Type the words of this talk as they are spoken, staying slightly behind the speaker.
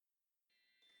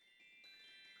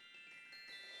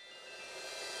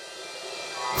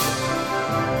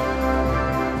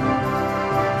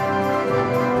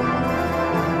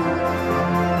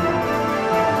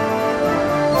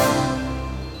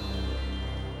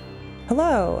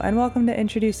Hello, and welcome to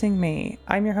Introducing Me.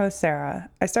 I'm your host, Sarah.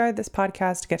 I started this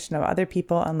podcast to get to know other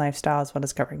people and lifestyles while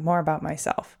discovering more about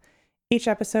myself. Each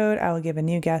episode, I will give a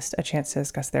new guest a chance to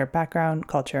discuss their background,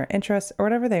 culture, interests, or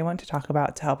whatever they want to talk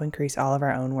about to help increase all of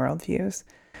our own worldviews.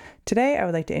 Today, I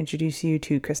would like to introduce you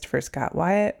to Christopher Scott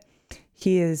Wyatt.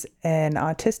 He is an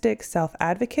autistic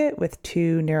self-advocate with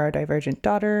 2 neurodivergent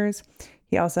daughters.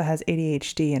 He also has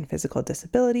ADHD and physical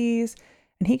disabilities.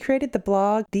 And he created the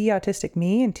blog The Autistic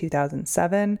Me in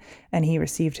 2007, and he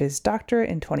received his doctorate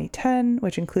in 2010,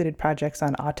 which included projects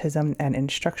on autism and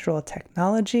instructional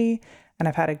technology. And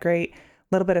I've had a great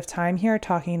little bit of time here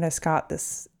talking to Scott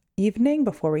this evening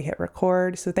before we hit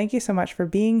record. So thank you so much for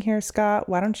being here, Scott.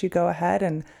 Why don't you go ahead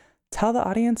and tell the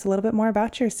audience a little bit more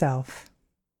about yourself?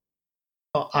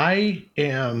 Well, I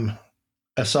am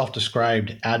a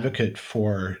self-described advocate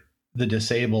for the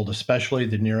disabled, especially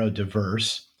the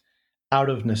neurodiverse, out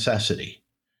of necessity.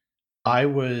 I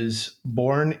was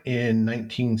born in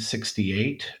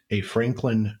 1968, a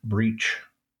Franklin breech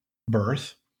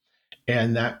birth,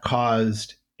 and that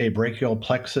caused a brachial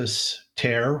plexus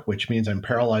tear, which means I'm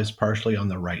paralyzed partially on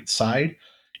the right side.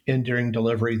 And during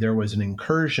delivery, there was an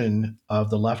incursion of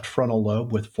the left frontal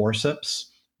lobe with forceps,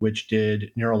 which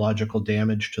did neurological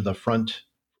damage to the front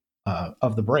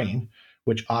of the brain,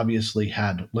 which obviously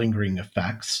had lingering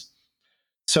effects.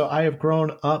 So I have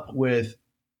grown up with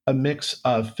a mix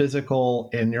of physical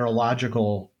and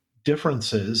neurological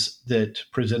differences that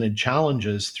presented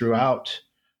challenges throughout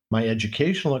my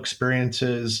educational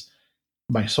experiences,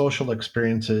 my social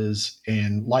experiences,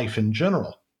 and life in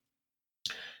general.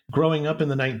 Growing up in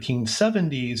the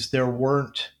 1970s, there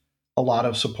weren't a lot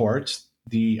of supports.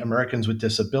 The Americans with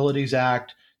Disabilities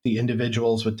Act, the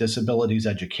Individuals with Disabilities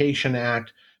Education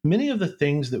Act, many of the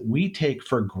things that we take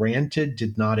for granted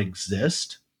did not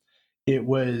exist. It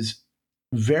was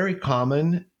very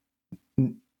common,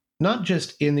 not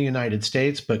just in the United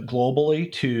States, but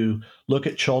globally, to look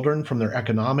at children from their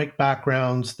economic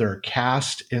backgrounds, their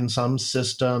caste in some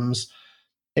systems,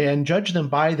 and judge them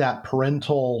by that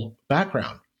parental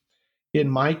background. In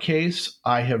my case,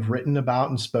 I have written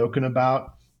about and spoken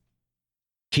about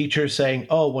teachers saying,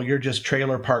 oh, well, you're just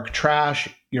trailer park trash.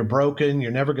 You're broken.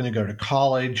 You're never going to go to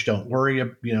college. Don't worry.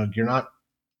 You're not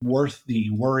worth the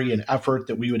worry and effort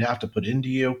that we would have to put into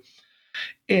you.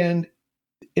 And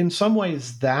in some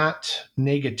ways, that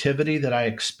negativity that I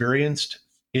experienced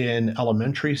in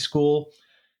elementary school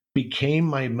became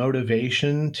my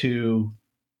motivation to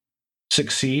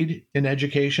succeed in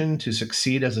education, to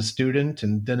succeed as a student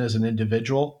and then as an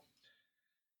individual.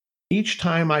 Each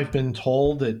time I've been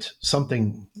told that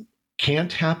something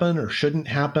can't happen or shouldn't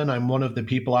happen, I'm one of the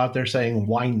people out there saying,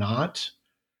 why not?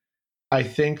 I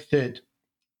think that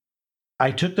I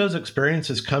took those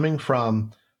experiences coming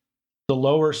from the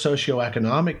lower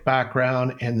socioeconomic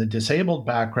background and the disabled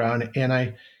background, and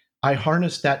I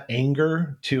harnessed that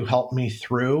anger to help me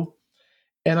through.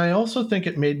 And I also think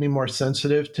it made me more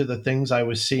sensitive to the things I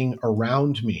was seeing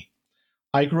around me.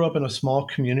 I grew up in a small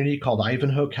community called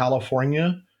Ivanhoe,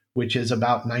 California, which is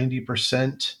about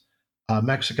 90%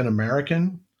 Mexican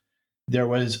American. There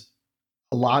was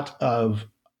a lot of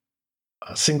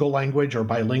single language or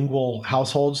bilingual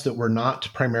households that were not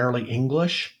primarily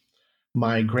English.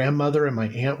 My grandmother and my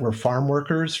aunt were farm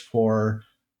workers for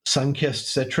Sunkist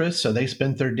Citrus, so they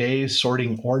spent their days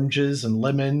sorting oranges and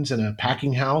lemons in a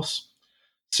packing house.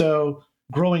 So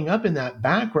growing up in that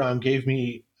background gave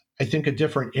me, I think, a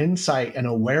different insight and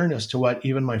awareness to what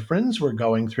even my friends were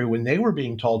going through when they were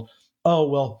being told, oh,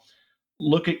 well,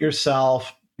 look at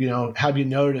yourself. Have you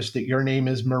noticed that your name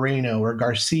is Moreno or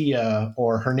Garcia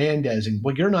or Hernandez? And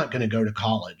well, you're not going to go to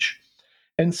college.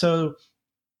 And so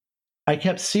I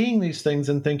kept seeing these things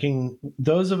and thinking,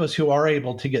 those of us who are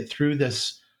able to get through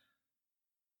this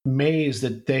maze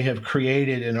that they have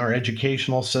created in our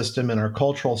educational system and our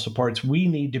cultural supports, we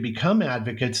need to become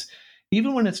advocates,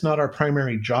 even when it's not our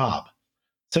primary job.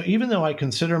 So even though I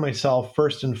consider myself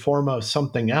first and foremost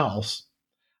something else,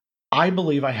 I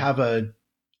believe I have an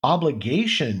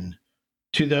obligation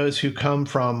to those who come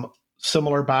from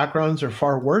similar backgrounds or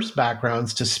far worse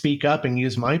backgrounds to speak up and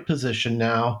use my position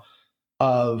now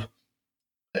of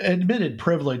admitted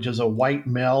privilege as a white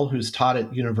male who's taught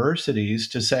at universities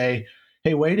to say,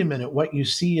 hey, wait a minute, what you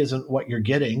see isn't what you're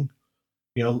getting.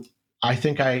 I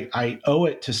think I owe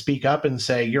it to speak up and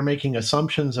say, you're making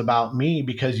assumptions about me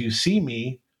because you see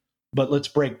me, but let's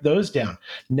break those down.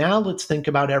 Now let's think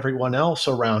about everyone else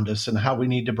around us and how we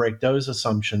need to break those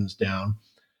assumptions down.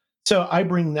 So I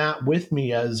bring that with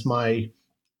me as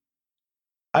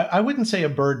I wouldn't say a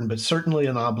burden, but certainly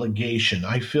an obligation.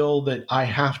 I feel that I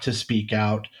have to speak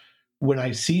out when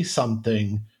I see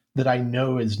something that I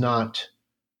know is not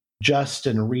just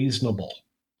and reasonable.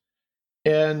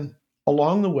 And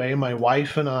along the way, my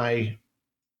wife and I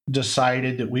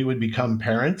decided that we would become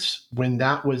parents when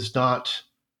that was not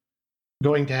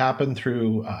going to happen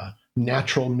through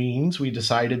natural means. We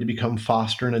decided to become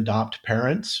foster and adopt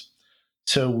parents.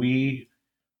 So we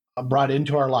brought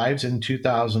into our lives in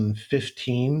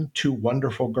 2015 two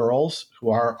wonderful girls who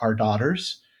are our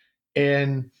daughters.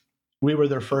 And we were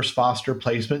their first foster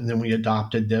placement, and then we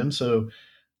adopted them. So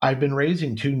I've been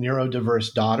raising two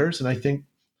neurodiverse daughters, and I think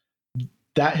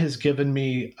that has given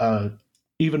me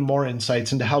even more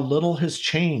insights into how little has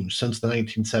changed since the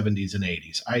 1970s and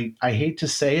 80s. I hate to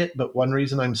say it, but one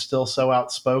reason I'm still so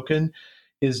outspoken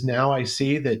is now I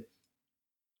see that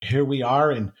here we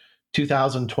are in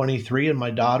 2023, and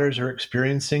my daughters are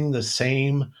experiencing the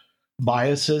same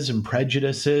biases and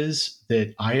prejudices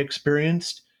that I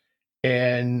experienced.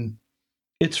 And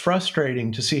it's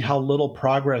frustrating to see how little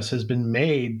progress has been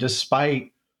made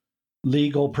despite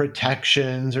legal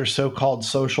protections or so called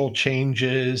social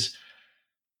changes.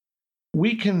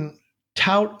 We can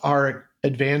tout our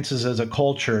advances as a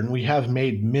culture, and we have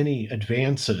made many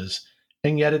advances.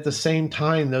 And yet, at the same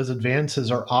time, those advances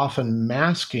are often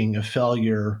masking a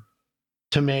failure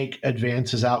to make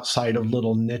advances outside of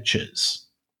little niches.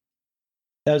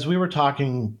 As we were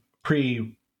talking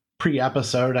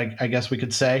pre-episode, I guess we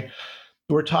could say,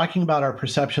 we're talking about our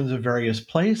perceptions of various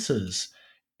places.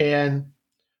 And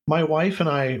my wife and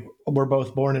I were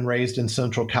both born and raised in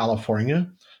Central California.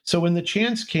 So when the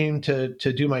chance came to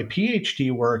do my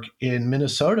PhD work in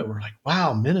Minnesota, we're like,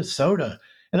 wow, Minnesota.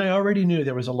 And I already knew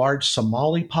there was a large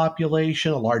Somali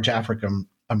population, a large African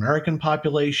American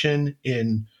population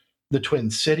in the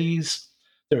Twin Cities.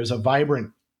 There was a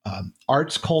vibrant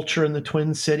arts culture in the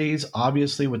Twin Cities,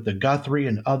 obviously with the Guthrie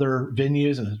and other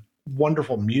venues, and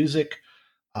wonderful music,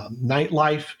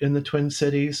 nightlife in the Twin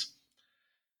Cities.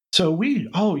 So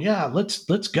oh yeah,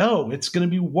 let's go. It's going to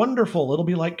be wonderful. It'll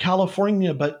be like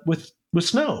California, but with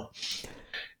snow.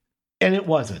 And it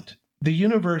wasn't. The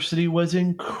university was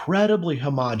incredibly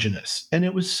homogenous. And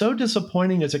it was so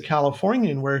disappointing as a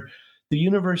Californian, where the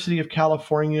University of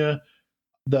California,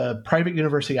 the private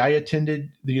university I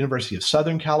attended, the University of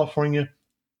Southern California,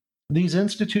 these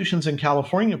institutions in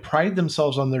California pride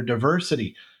themselves on their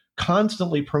diversity,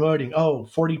 constantly promoting,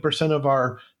 40% of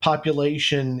our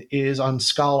population is on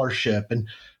scholarship, and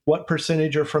what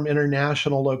percentage are from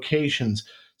international locations.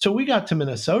 So we got to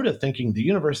Minnesota thinking the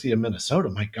University of Minnesota,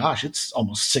 my gosh, it's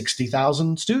almost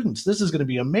 60,000 students. This is going to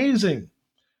be amazing.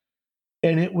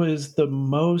 And it was the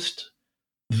most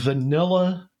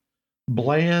vanilla,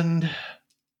 bland,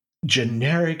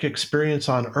 generic experience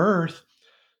on earth.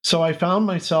 So I found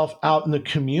myself out in the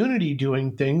community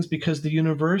doing things because the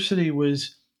university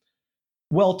was,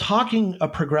 well, talking a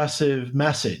progressive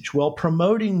message, well,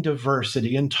 promoting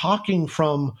diversity and talking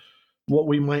from what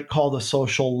we might call the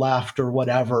social left or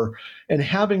whatever, and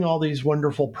having all these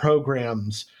wonderful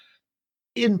programs.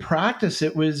 In practice,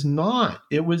 it was not.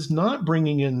 It was not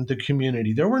bringing in the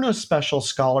community. There were no special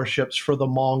scholarships for the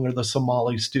Hmong or the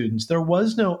Somali students. There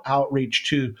was no outreach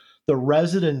to the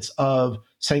residents of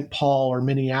St. Paul or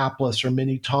Minneapolis or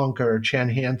Minnetonka or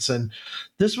Chanhassen.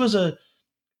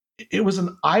 It was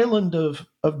an island of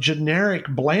generic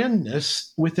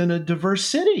blandness within a diverse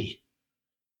city.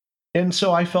 And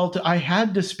so I felt I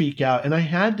had to speak out, and I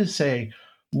had to say,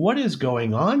 what is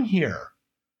going on here?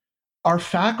 Our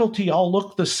faculty all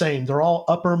look the same. They're all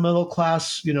upper middle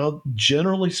class,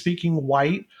 generally speaking,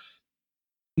 white.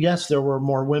 Yes, there were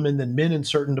more women than men in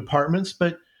certain departments,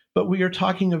 but we are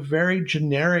talking a very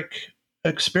generic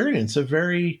experience, a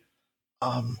very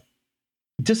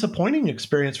disappointing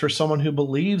experience for someone who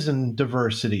believes in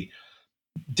diversity.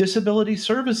 Disability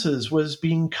services was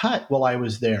being cut while I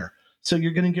was there. So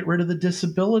you're going to get rid of the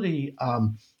disability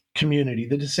community,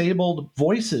 the disabled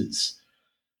voices.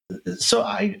 So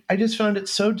I just found it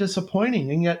so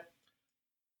disappointing. And yet,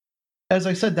 as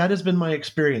I said, that has been my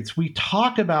experience. We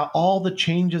talk about all the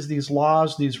changes these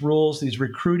laws, these rules, these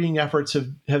recruiting efforts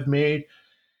have made,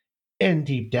 and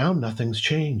deep down, nothing's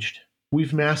changed.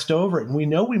 We've masked over it, and we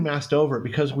know we masked over it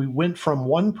because we went from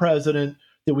one president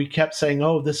that we kept saying,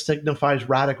 this signifies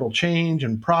radical change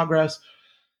and progress.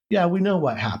 Yeah, we know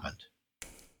what happened.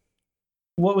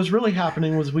 What was really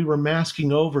happening was we were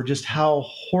masking over just how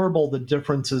horrible the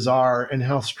differences are and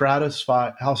how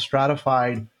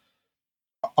stratified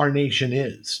our nation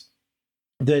is.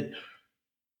 That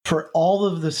for all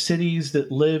of the cities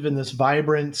that live in this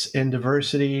vibrance and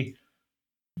diversity,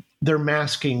 they're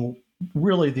masking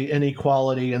really the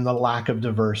inequality and the lack of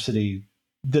diversity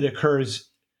that occurs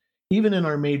even in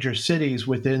our major cities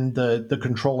within the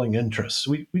controlling interests.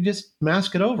 We just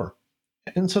mask it over.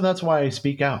 And so that's why I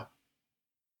speak out.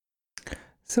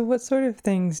 So, what sort of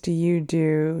things do you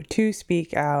do to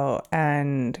speak out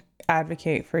and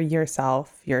advocate for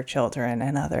yourself, your children,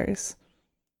 and others?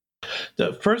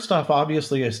 First off,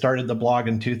 obviously, I started the blog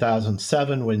in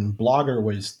 2007 when Blogger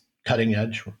was cutting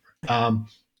edge, um,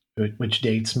 which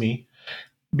dates me.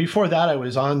 Before that, I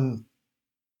was on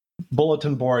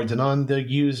bulletin boards and on the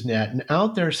Usenet and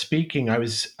out there speaking.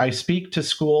 I speak to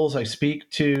schools, I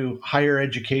speak to higher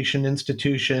education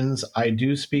institutions, I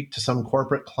do speak to some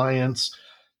corporate clients.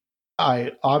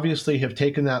 I obviously have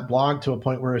taken that blog to a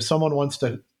point where if someone wants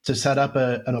to set up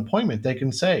an appointment, they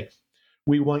can say,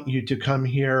 we want you to come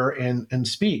here and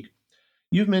speak.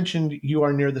 You've mentioned you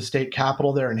are near the state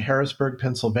capitol there in Harrisburg,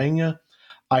 Pennsylvania.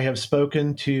 I have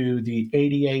spoken to the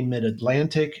ADA Mid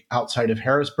Atlantic outside of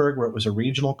Harrisburg, where it was a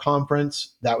regional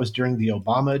conference. That was during the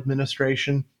Obama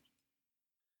administration.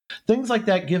 Things like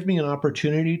that give me an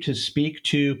opportunity to speak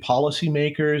to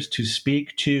policymakers, to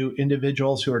speak to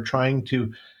individuals who are trying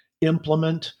to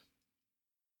implement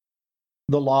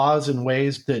the laws in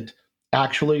ways that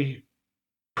actually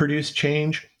produce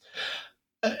change.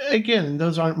 Again,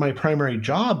 those aren't my primary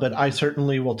job, but I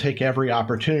certainly will take every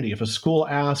opportunity. If a school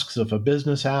asks, if a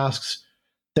business asks,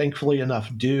 thankfully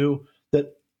enough do,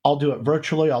 that I'll do it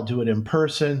virtually, I'll do it in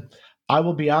person. I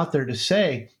will be out there to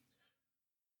say,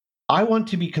 I want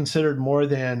to be considered more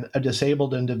than a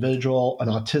disabled individual, an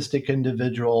autistic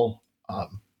individual,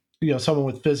 someone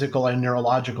with physical and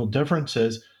neurological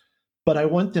differences, but I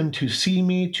want them to see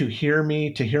me, to hear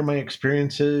my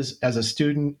experiences as a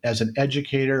student, as an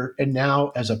educator, and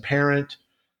now as a parent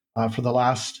for the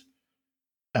last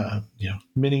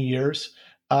many years.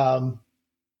 I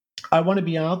want to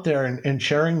be out there and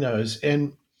sharing those.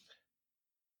 And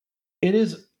it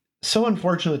is so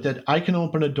unfortunate that I can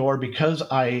open a door because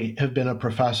I have been a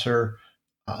professor,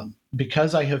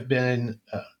 because I have been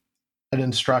an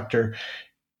instructor,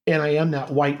 and I am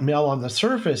that white male on the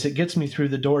surface. It gets me through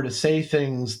the door to say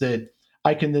things that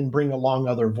I can then bring along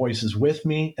other voices with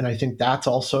me. And I think that's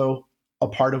also a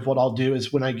part of what I'll do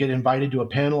is when I get invited to a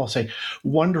panel, I'll say,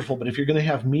 wonderful, but if you're going to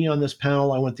have me on this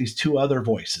panel, I want these two other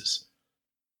voices.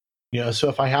 So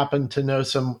if I happen to know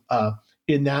some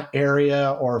in that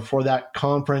area or for that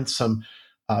conference, some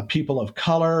people of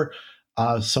color,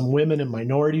 some women and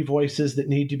minority voices that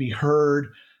need to be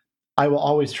heard, I will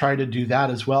always try to do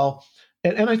that as well.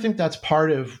 And I think that's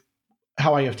part of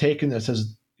how I have taken this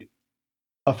as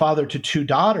a father to two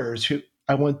daughters who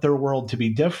I want their world to be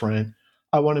different.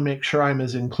 I want to make sure I'm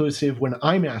as inclusive when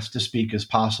I'm asked to speak as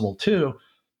possible too.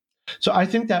 So I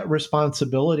think that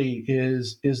responsibility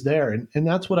is there. And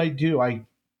that's what I do. I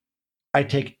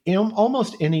take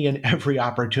almost any and every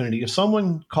opportunity. If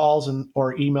someone calls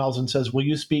or emails and says, will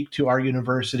you speak to our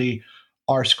university,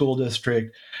 our school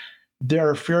district? There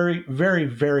are very, very,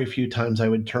 very few times I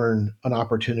would turn an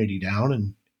opportunity down.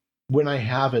 And when I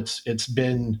have, it's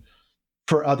been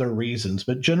for other reasons.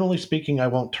 But generally speaking, I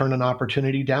won't turn an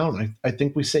opportunity down. I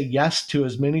think we say yes to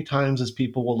as many times as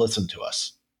people will listen to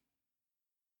us.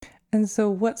 And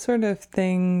so, what sort of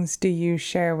things do you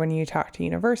share when you talk to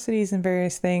universities and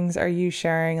various things? Are you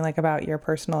sharing like about your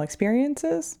personal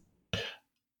experiences?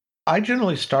 I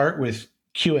generally start with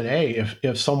Q&A.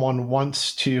 If someone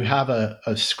wants to have a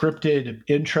scripted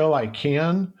intro, I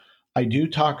can. I do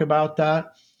talk about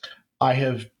that. I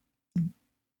have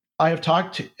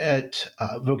talked at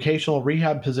vocational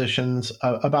rehab positions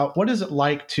about what is it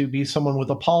like to be someone with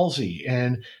a palsy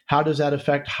and how does that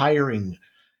affect hiring.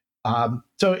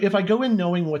 So if I go in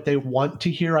knowing what they want to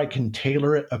hear, I can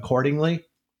tailor it accordingly.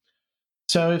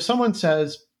 So if someone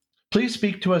says, please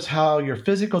speak to us how your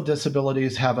physical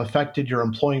disabilities have affected your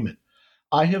employment.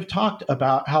 I have talked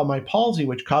about how my palsy,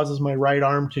 which causes my right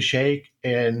arm to shake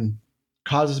and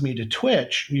causes me to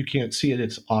twitch, you can't see it,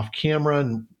 it's off camera,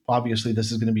 and obviously this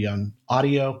is going to be on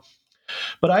audio.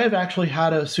 But I have actually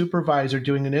had a supervisor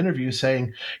doing an interview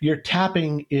saying, your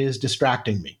tapping is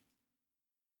distracting me.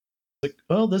 Like,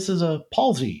 well, this is a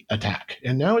palsy attack,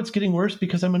 and now it's getting worse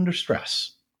because I'm under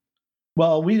stress.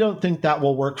 Well, we don't think that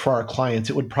will work for our clients.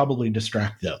 It would probably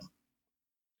distract them.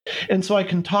 And so I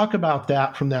can talk about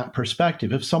that from that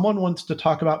perspective. If someone wants to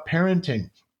talk about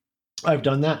parenting, I've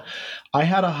done that. I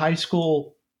had a high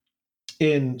school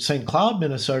in St. Cloud,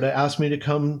 Minnesota, ask me to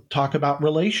come talk about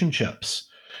relationships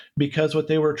because what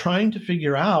they were trying to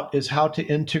figure out is how to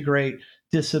integrate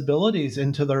disabilities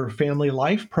into their family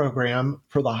life program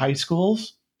for the high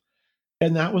schools.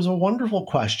 And that was a wonderful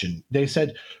question. They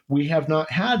said, we have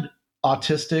not had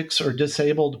autistics or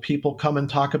disabled people come and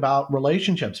talk about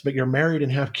relationships, but you're married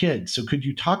and have kids. So could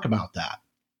you talk about that?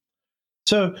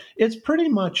 So it's pretty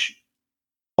much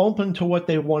open to what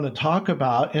they want to talk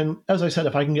about. And as I said,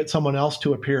 if I can get someone else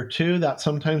to appear too, that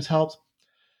sometimes helps.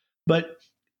 But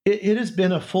it has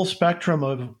been a full spectrum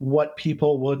of what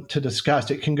people want to discuss.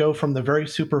 It can go from the very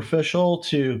superficial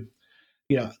to,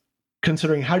 you know,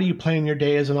 considering how do you plan your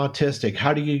day as an autistic?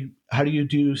 How do you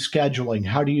do scheduling?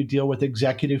 How do you deal with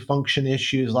executive function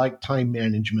issues like time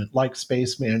management, like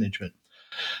space management?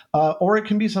 Or it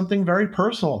can be something very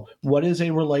personal. What does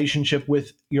a relationship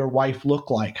with your wife look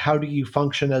like? How do you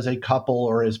function as a couple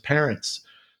or as parents?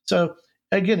 So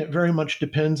again, it very much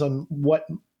depends on what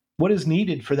is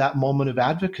needed for that moment of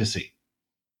advocacy.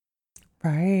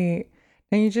 Right.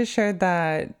 And you just shared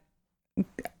that,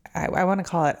 I want to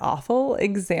call it awful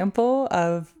example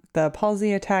of the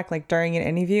palsy attack, like during an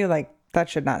interview, like that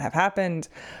should not have happened.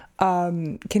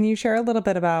 Can you share a little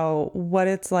bit about what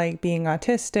it's like being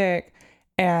autistic?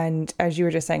 And as you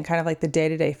were just saying, kind of like the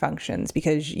day-to-day functions,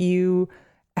 because you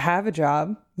have a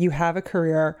job, you have a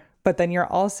career, but then you're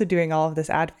also doing all of this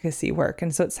advocacy work.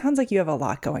 And so it sounds like you have a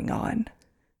lot going on.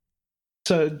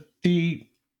 So the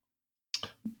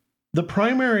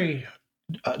primary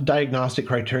diagnostic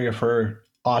criteria for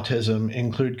autism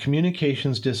include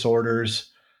communications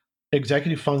disorders,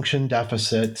 executive function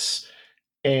deficits,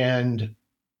 and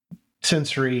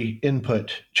sensory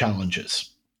input challenges.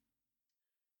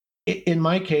 In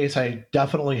my case, I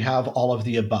definitely have all of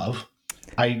the above.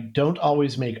 I don't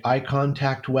always make eye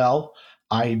contact well.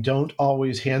 I don't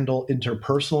always handle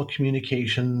interpersonal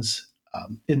communications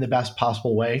in the best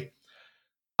possible way.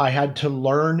 I had to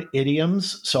learn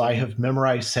idioms, so I have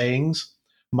memorized sayings.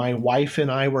 My wife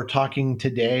and I were talking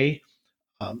today.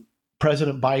 Um,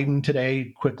 President Biden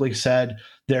today quickly said,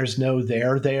 "There's no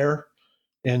there."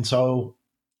 And so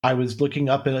I was looking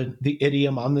up the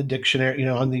idiom on the dictionary,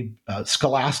 on the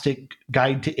Scholastic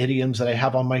Guide to Idioms that I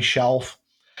have on my shelf,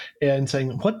 and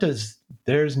saying, what does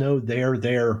 "there's no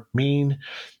there" mean?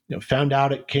 Found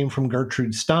out it came from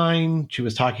Gertrude Stein. She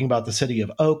was talking about the city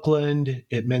of Oakland.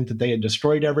 It meant that they had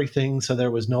destroyed everything, so there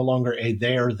was no longer a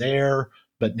there,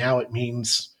 but now it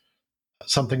means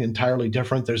something entirely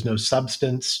different. There's no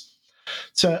substance.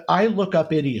 So I look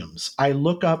up idioms. I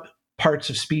look up parts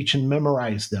of speech and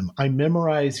memorize them. I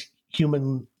memorize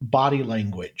human body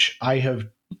language. I have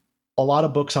a lot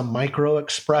of books on micro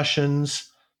expressions.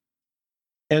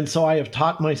 And so I have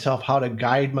taught myself how to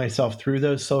guide myself through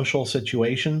those social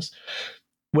situations.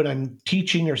 When I'm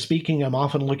teaching or speaking, I'm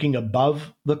often looking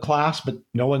above the class, but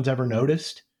no one's ever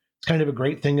noticed. It's kind of a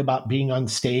great thing about being on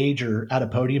stage or at a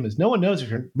podium is no one knows if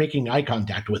you're making eye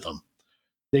contact with them.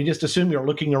 They just assume you're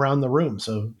looking around the room,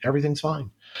 so everything's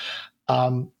fine.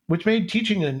 Which made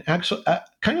teaching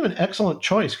kind of an excellent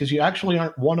choice because you actually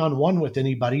aren't one-on-one with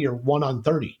anybody. You're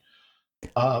 1-on-30,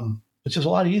 which is a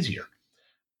lot easier.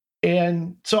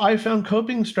 And so I found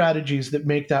coping strategies that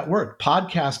make that work.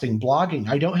 Podcasting, blogging.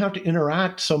 I don't have to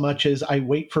interact so much as I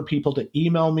wait for people to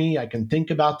email me. I can think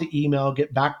about the email,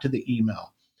 get back to the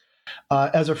email.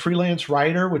 As a freelance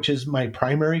writer, which is my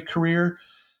primary career,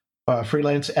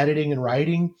 freelance editing and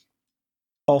writing,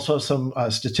 also some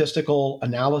statistical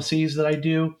analyses that I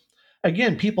do.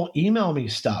 Again, people email me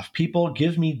stuff. People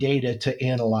give me data to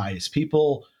analyze.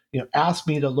 People ask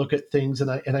me to look at things,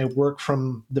 and I work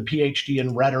from the PhD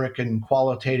in rhetoric and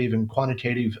qualitative and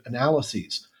quantitative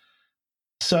analyses.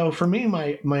 So for me,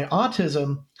 my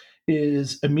autism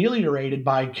is ameliorated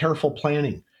by careful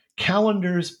planning,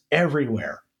 calendars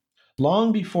everywhere.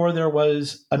 Long before there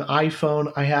was an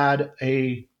iPhone, I had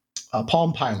a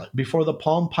Palm Pilot. Before the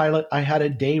Palm Pilot, I had a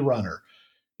Day Runner.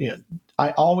 I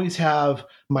always have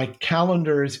my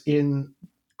calendars in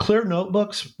clear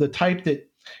notebooks, the type that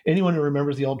anyone who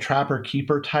remembers the old Trapper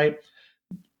Keeper type.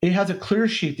 It has a clear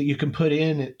sheet that you can put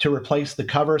in to replace the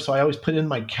cover. So I always put in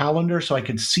my calendar so I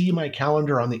could see my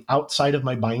calendar on the outside of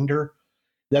my binder.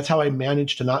 That's how I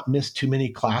managed to not miss too many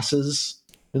classes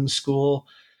in school.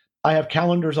 I have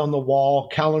calendars on the wall,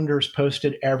 calendars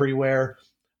posted everywhere,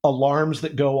 alarms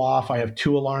that go off. I have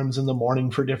 2 alarms in the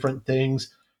morning for different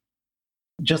things.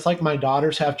 Just like my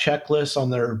daughters have checklists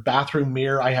on their bathroom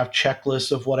mirror, I have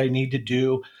checklists of what I need to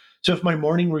do. So if my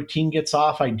morning routine gets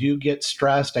off, I do get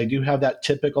stressed. I do have that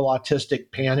typical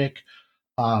autistic panic.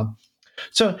 Uh,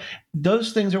 so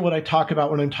those things are what I talk about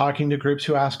when I'm talking to groups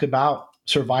who ask about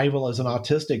survival as an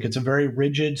autistic. It's a very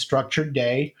rigid, structured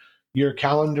day. Your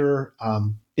calendar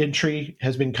entry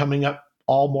has been coming up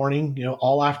all morning,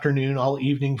 all afternoon, all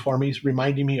evening for me,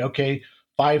 reminding me, okay,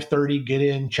 5:30, get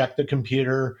in, check the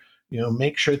computer,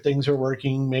 make sure things are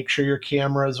working, make sure your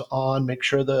camera's on, make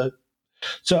sure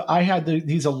so I had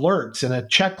these alerts and a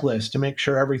checklist to make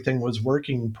sure everything was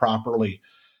working properly.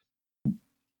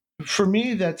 For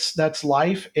me, that's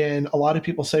life. And a lot of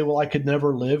people say, well, I could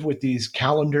never live with these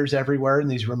calendars everywhere and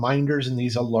these reminders and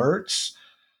these alerts.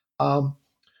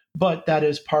 but that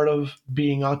is part of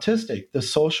being autistic. The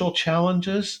social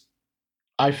challenges,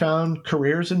 I found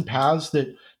careers and paths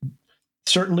that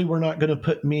certainly were not going to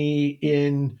put me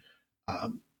in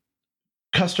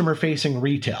customer facing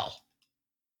retail.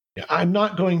 I'm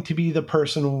not going to be the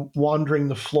person wandering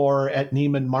the floor at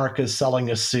Neiman Marcus selling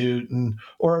a suit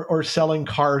or selling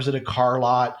cars at a car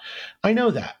lot. I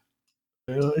know that.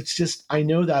 It's just, I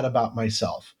know that about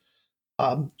myself.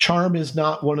 Charm is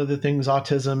not one of the things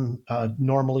autism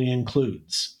normally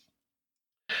includes.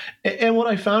 And what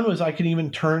I found was I could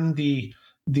even turn the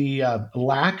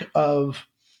lack of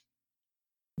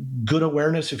good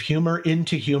awareness of humor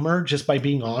into humor just by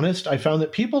being honest. I found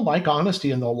that people like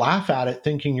honesty and they'll laugh at it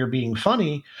thinking you're being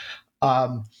funny,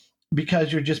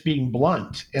 because you're just being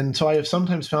blunt. And so I have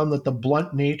sometimes found that the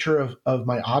blunt nature of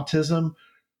my autism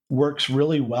works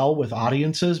really well with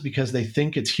audiences because they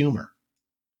think it's humor.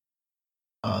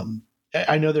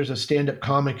 I know there's a stand-up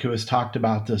comic who has talked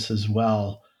about this as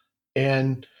well.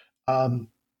 And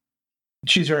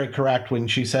she's very correct when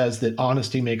she says that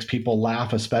honesty makes people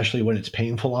laugh, especially when it's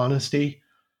painful honesty,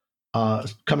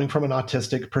 coming from an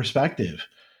autistic perspective.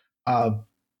 I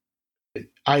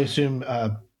assume,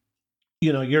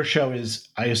 your show is,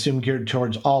 I assume, geared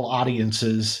towards all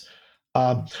audiences.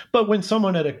 But when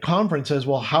someone at a conference says,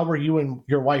 well, how were you and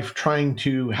your wife trying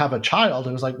to have a child?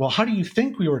 It was like, well, how do you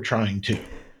think we were trying to?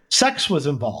 Sex was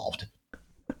involved.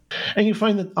 And you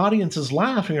find that audiences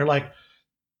laugh and you're like,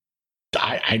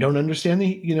 I don't understand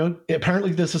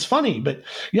apparently this is funny, but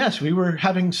yes, we were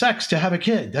having sex to have a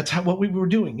kid. That's what we were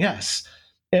doing. Yes.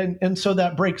 And so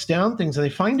that breaks down things and they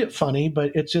find it funny,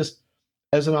 but it's just,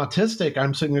 as an autistic,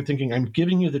 I'm sitting there thinking, I'm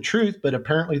giving you the truth, but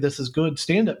apparently this is good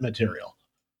stand-up material.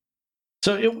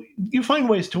 So you find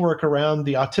ways to work around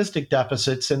the autistic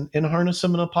deficits and harness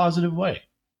them in a positive way.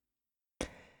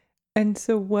 And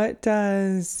so what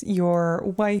does your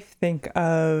wife think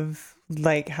of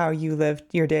like how you lived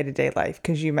your day-to-day life?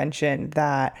 Because you mentioned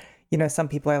that, some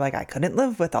people are like, I couldn't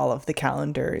live with all of the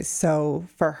calendars. So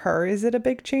for her, is it a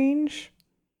big change?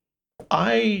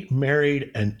 I married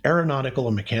an aeronautical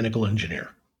and mechanical engineer.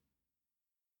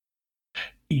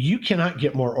 You cannot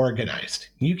get more organized.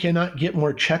 You cannot get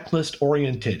more checklist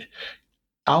oriented.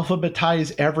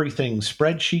 Alphabetize everything,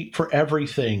 spreadsheet for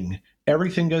everything.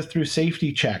 Everything goes through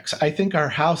safety checks. I think our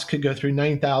house could go through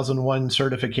 9001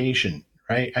 certification,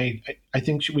 right? I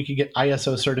think we could get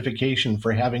ISO certification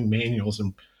for having manuals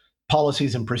and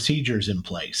policies and procedures in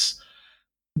place.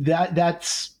 That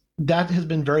has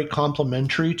been very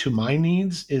complementary to my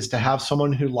needs, is to have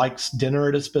someone who likes dinner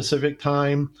at a specific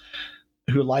time,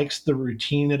 who likes the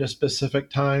routine at a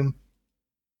specific time.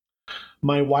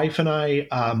 My wife and I,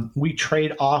 we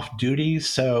trade off duties.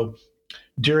 So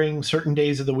during certain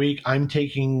days of the week, I'm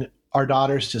taking our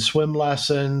daughters to swim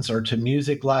lessons or to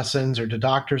music lessons or to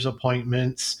doctor's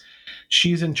appointments.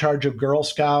 She's in charge of Girl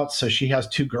Scouts, so she has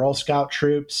 2 Girl Scout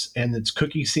troops, and it's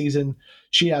cookie season.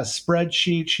 She has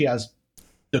spreadsheets. She has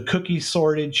the cookies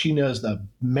sorted. She knows the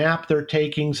map they're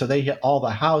taking, so they hit all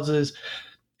the houses.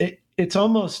 It's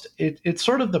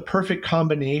sort of the perfect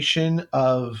combination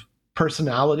of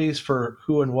personalities for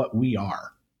who and what we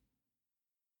are.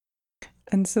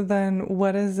 And so then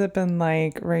what has it been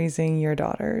like raising your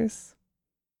daughters?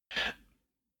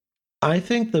 I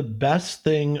think the best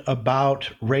thing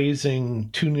about raising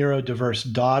 2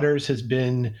 neurodiverse daughters has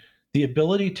been the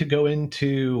ability to go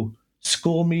into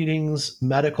school meetings,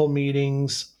 medical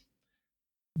meetings,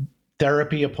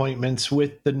 therapy appointments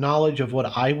with the knowledge of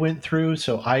what I went through,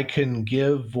 so I can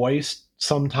give voice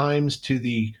sometimes to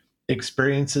the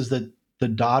experiences that the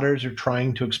daughters are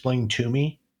trying to explain to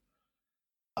me.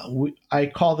 I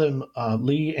call them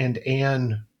Lee and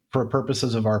Anne for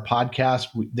purposes of our podcast.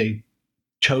 They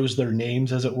chose their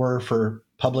names, as it were, for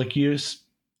public use.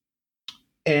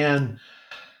 And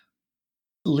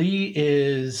Lee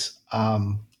is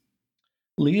an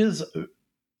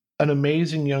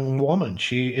amazing young woman.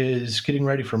 She is getting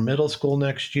ready for middle school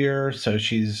next year, so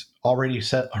she's already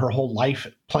set her whole life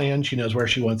plan. She knows where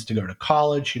she wants to go to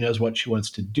college. She knows what she wants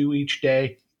to do each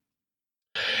day.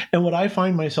 And what I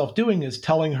find myself doing is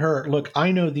telling her, look,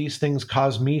 I know these things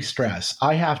cause me stress.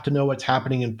 I have to know what's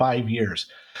happening in 5 years.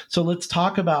 So let's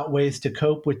talk about ways to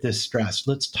cope with this stress.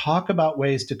 Let's talk about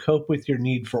ways to cope with your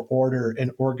need for order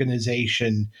and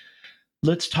organization.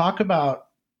 Let's talk about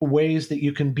ways that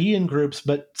you can be in groups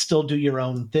but still do your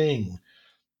own thing.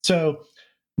 So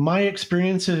my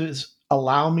experiences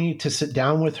allow me to sit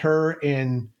down with her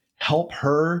and help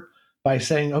her by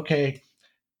saying, okay,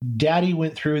 Daddy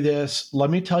went through this. Let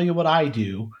me tell you what I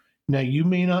do. Now you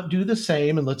may not do the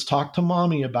same, and let's talk to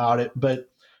mommy about it,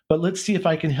 but let's see if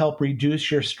I can help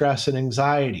reduce your stress and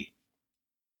anxiety.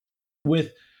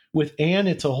 With With Anne,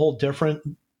 it's a whole different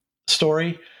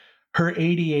story. Her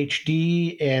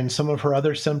ADHD and some of her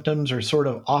other symptoms are sort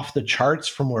of off the charts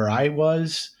from where I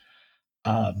was.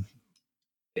 Um,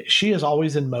 she is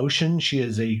always in motion. She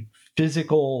is a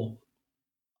physical,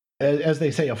 as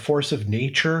they say, a force of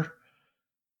nature.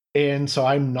 And so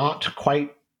I'm not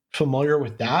quite familiar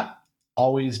with that,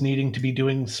 always needing to be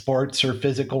doing sports or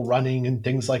physical running and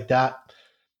things like that.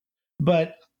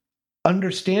 But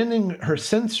understanding her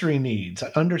sensory needs,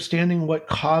 understanding what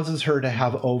causes her to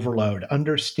have overload,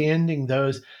 understanding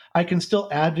those, I can still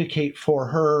advocate for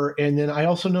her. And then I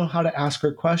also know how to ask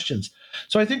her questions.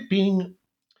 So I think being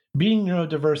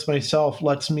neurodiverse myself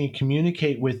lets me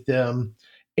communicate with them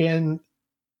and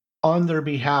on their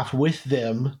behalf with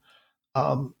them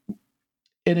um,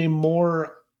 in a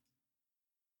more,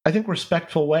 I think,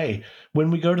 respectful way. When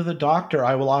we go to the doctor,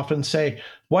 I will often say,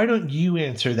 why don't you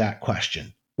answer that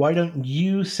question? Why don't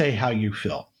you say how you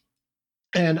feel?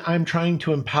 And I'm trying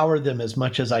to empower them as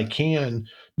much as I can,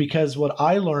 because what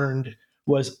I learned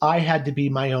was I had to be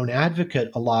my own advocate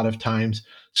a lot of times.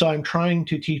 So I'm trying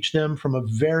to teach them from a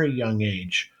very young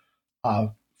age,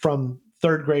 from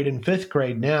third grade and fifth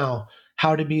grade now,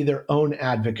 how to be their own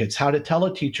advocates, how to tell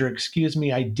a teacher, excuse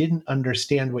me, I didn't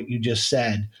understand what you just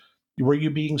said. Were you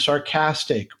being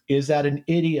sarcastic? Is that an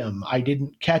idiom? I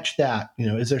didn't catch that.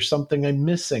 Is there something I'm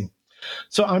missing?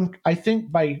 So I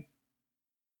think by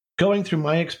going through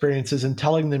my experiences and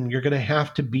telling them you're going to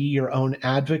have to be your own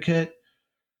advocate,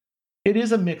 it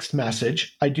is a mixed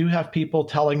message. I do have people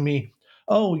telling me,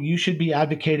 oh, you should be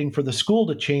advocating for the school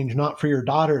to change, not for your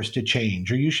daughters to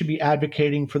change, or you should be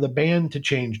advocating for the band to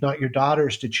change, not your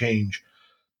daughters to change.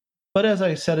 But as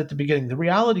I said at the beginning, the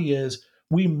reality is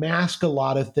we mask a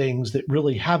lot of things that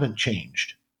really haven't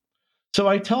changed. So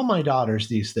I tell my daughters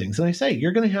these things and I say,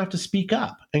 you're going to have to speak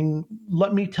up, and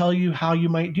let me tell you how you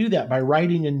might do that by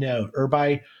writing a note or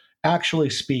by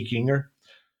actually speaking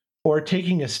or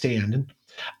taking a stand. And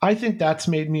I think that's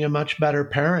made me a much better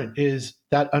parent, is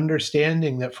that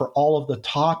understanding that for all of the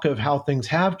talk of how things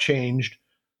have changed,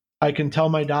 I can tell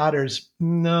my daughters,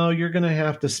 no, you're going to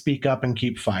have to speak up and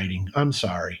keep fighting. I'm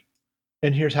sorry.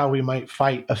 And here's how we might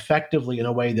fight effectively in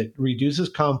a way that reduces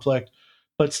conflict,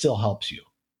 but still helps you.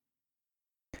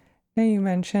 Now, you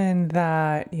mentioned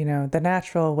that, the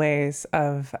natural ways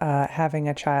of having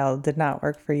a child did not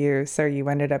work for you. So you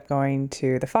ended up going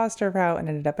to the foster route and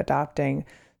ended up adopting.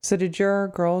 So did your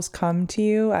girls come to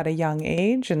you at a young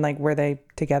age, and were they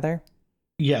together?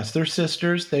 Yes, they're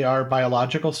sisters. They are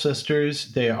biological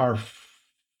sisters. They are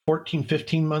 14,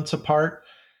 15 months apart.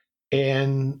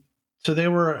 And so they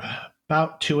were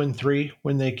about 2 and 3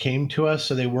 when they came to us.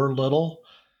 So they were little.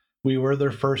 We were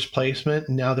their first placement,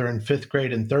 and now they're in fifth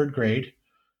grade and third grade.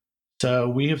 So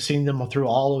we have seen them through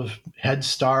all of Head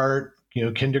Start,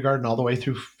 kindergarten, all the way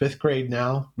through fifth grade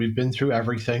now. We've been through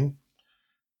everything.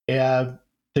 And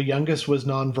the youngest was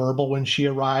nonverbal when she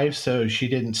arrived, so she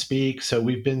didn't speak. So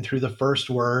we've been through the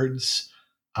first words.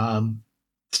 Um,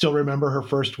 Still remember her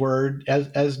first word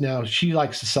as now she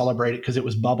likes to celebrate it because it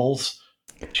was bubbles.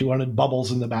 She wanted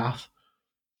bubbles in the bath.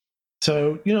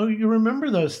 So, you remember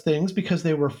those things because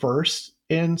they were first.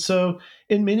 And so,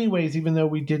 in many ways, even though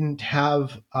we didn't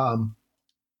have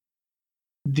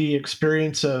the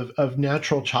experience of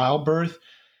natural childbirth,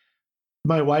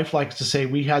 my wife likes to say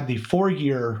we had the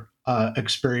 4-year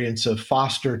experience of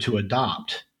foster to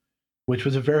adopt, which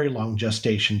was a very long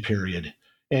gestation period.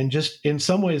 And just in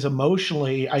some ways,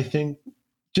 emotionally, I think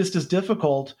just as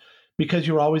difficult, because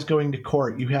you were always going to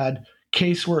court. You had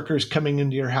caseworkers coming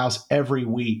into your house every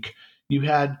week. You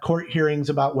had court hearings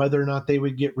about whether or not they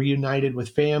would get reunited with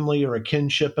family or a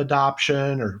kinship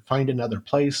adoption or find another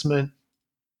placement.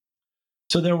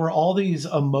 So there were all these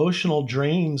emotional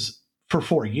drains for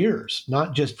 4 years,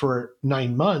 not just for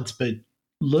 9 months, but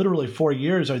literally 4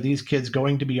 years. Are these kids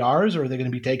going to be ours, or are they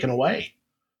going to be taken away?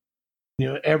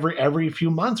 Every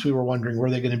few months we were wondering, were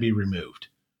they going to be removed?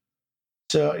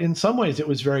 So in some ways it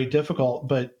was very difficult,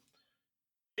 but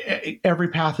every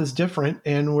path is different,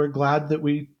 and we're glad that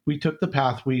we took the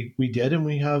path we did, and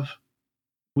we have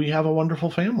a wonderful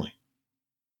family.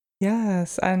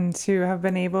 Yes, and to have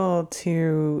been able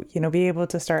to, be able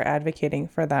to start advocating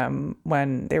for them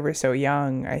when they were so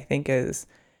young, I think is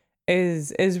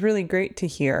really great to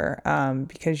hear.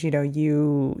 Because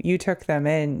you took them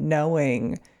in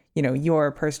knowing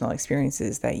your personal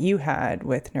experiences that you had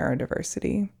with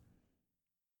neurodiversity.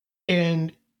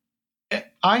 And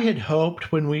I had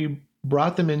hoped when we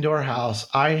brought them into our house,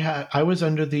 I was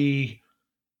under the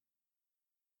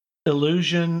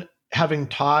illusion, having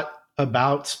taught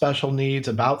about special needs,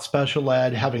 about special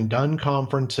ed, having done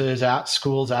conferences at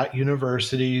schools, at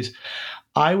universities,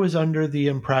 I was under the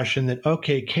impression that,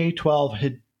 okay,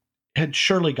 K-12 had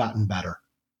surely gotten better.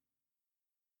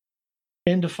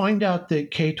 And to find out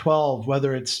that K-12,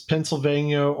 whether it's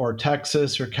Pennsylvania or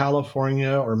Texas or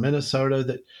California or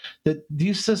Minnesota, that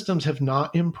these systems have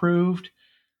not improved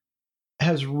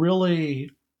has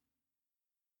really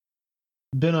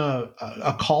been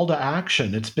a call to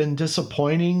action. It's been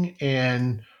disappointing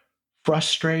and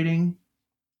frustrating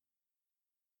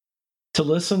to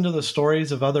listen to the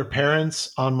stories of other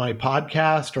parents on my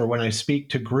podcast or when I speak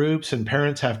to groups and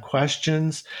parents have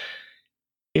questions.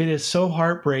 It is so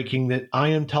heartbreaking that I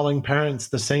am telling parents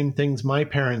the same things my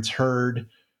parents heard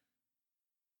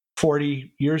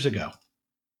 40 years ago.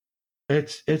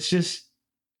 It's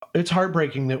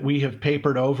heartbreaking that we have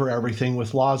papered over everything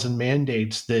with laws and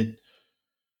mandates that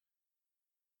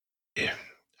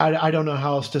I don't know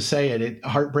how else to say it.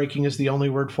 Heartbreaking is the only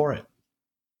word for it.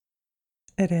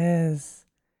 It is.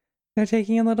 Now,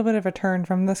 taking a little bit of a turn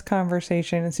from this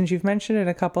conversation, and since you've mentioned it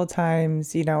a couple of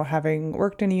times, having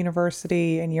worked in a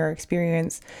university and your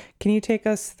experience, can you take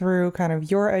us through kind of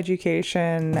your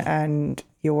education and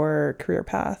your career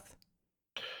path?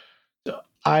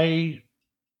 I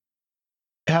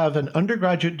have an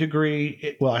undergraduate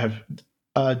degree. Well, I have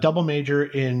a double major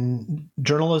in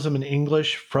journalism and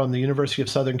English from the University of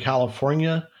Southern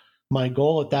California. My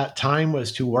goal at that time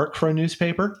was to work for a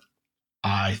newspaper.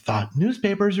 I thought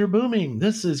newspapers are booming.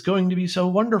 This is going to be so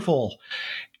wonderful.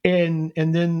 And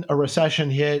then a recession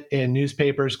hit and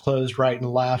newspapers closed right and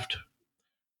left.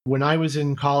 When I was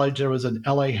in college, there was an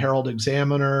LA Herald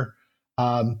Examiner.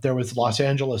 There was Los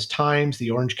Angeles Times,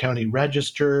 the Orange County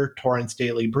Register, Torrance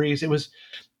Daily Breeze. It was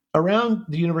around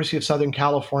the University of Southern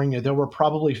California, there were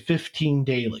probably 15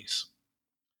 dailies.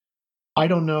 I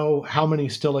don't know how many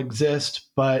still exist,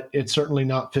 but it's certainly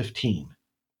not 15.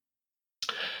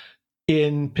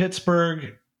 In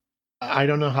Pittsburgh, I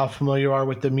don't know how familiar you are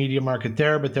with the media market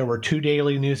there, but there were 2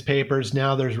 daily newspapers.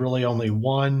 Now there's really only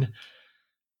one.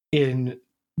 In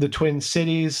the Twin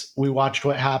Cities, we watched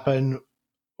what happened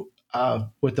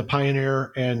with the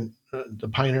Pioneer and the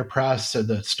Pioneer Press and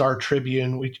the Star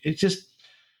Tribune.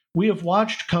 We have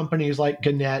watched companies like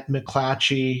Gannett,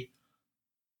 McClatchy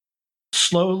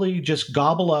slowly just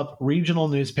gobble up regional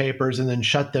newspapers and then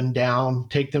shut them down,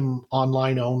 take them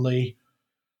online only.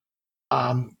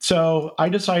 So I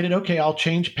decided, okay, I'll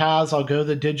change paths. I'll go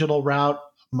the digital route.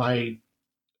 My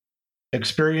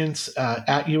experience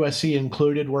at USC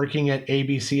included working at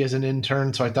ABC as an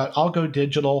intern. So I thought I'll go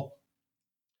digital.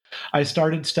 I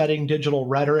started studying digital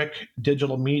rhetoric,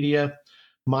 digital media.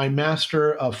 My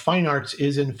Master of Fine Arts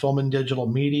is in Film and Digital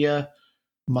Media.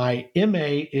 My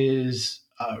MA is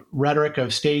rhetoric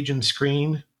of stage and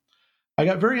screen. I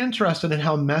got very interested in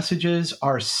how messages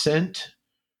are sent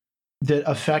that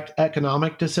affect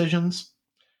economic decisions.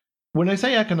 When I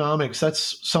say economics,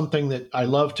 that's something that I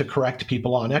love to correct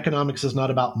people on. Economics is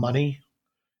not about money.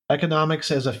 Economics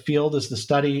as a field is the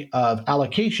study of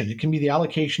allocation. It can be the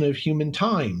allocation of human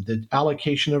time, the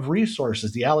allocation of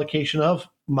resources, the allocation of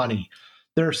money.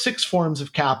 There are 6 forms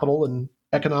of capital, and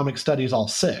economic studies all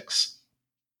 6.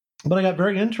 But I got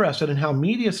very interested in how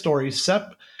media stories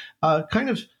kind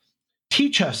of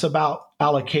teach us about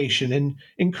allocation and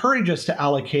encourage us to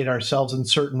allocate ourselves in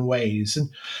certain ways. And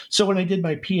so when I did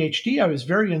my PhD, I was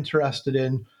very interested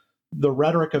in the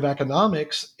rhetoric of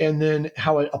economics and then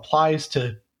how it applies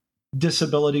to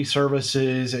disability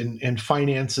services and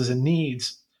finances and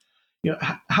needs.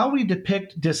 How we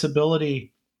depict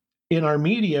disability in our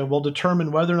media will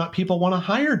determine whether or not people want to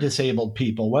hire disabled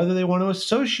people, whether they want to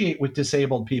associate with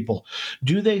disabled people.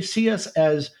 Do they see us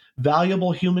as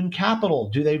valuable human capital?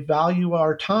 Do they value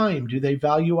our time? Do they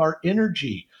value our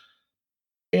energy?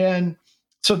 And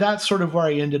so that's sort of where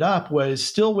I ended up, was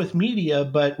still with media,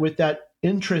 but with that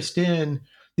interest in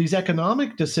these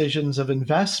economic decisions of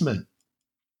investment.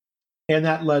 And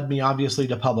that led me obviously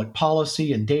to public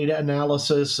policy and data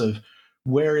analysis of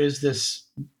where is this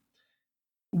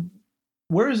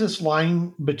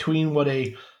line between what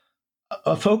a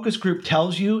focus group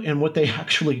tells you and what they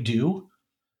actually do?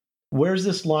 Where's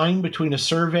this line between a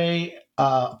survey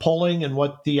polling and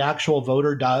what the actual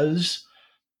voter does?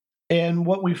 And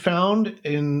what we found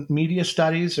in media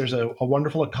studies, there's a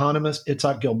wonderful economist,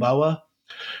 Itzhak Gilboa,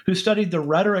 who studied the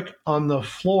rhetoric on the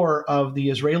floor of the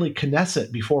Israeli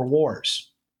Knesset before wars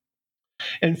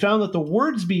and found that the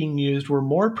words being used were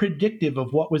more predictive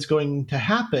of what was going to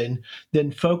happen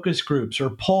than focus groups or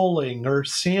polling or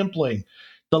sampling.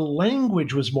 The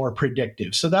language was more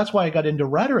predictive. So that's why I got into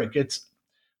rhetoric. It's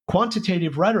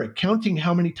quantitative rhetoric, counting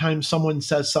how many times someone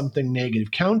says something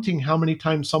negative, counting how many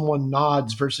times someone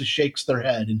nods versus shakes their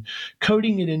head, and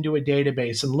coding it into a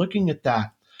database and looking at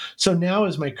that. So now,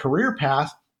 as my career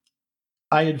path,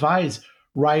 I advise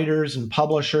writers and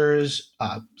publishers,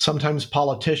 sometimes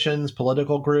politicians,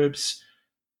 political groups,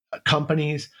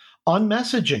 companies on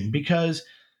messaging, because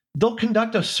they'll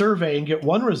conduct a survey and get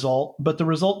one result, but the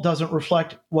result doesn't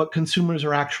reflect what consumers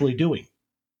are actually doing.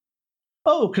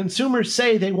 Oh, consumers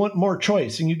say they want more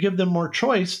choice, and you give them more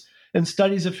choice, and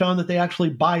studies have found that they actually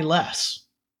buy less.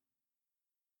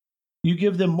 You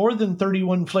give them more than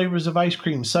 31 flavors of ice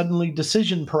cream, suddenly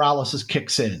decision paralysis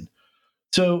kicks in.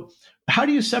 So, how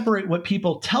do you separate what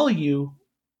people tell you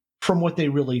from what they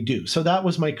really do? So that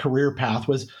was my career path.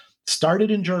 Was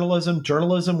started in journalism.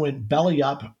 Journalism went belly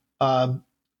up,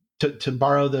 to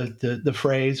borrow the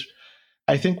phrase.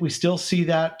 I think we still see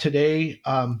that today.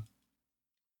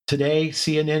 Today,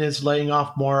 CNN is laying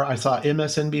off more. I saw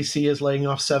MSNBC is laying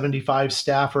off 75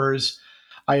 staffers.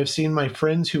 I have seen my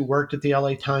friends who worked at the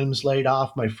LA Times laid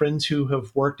off. My friends who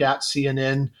have worked at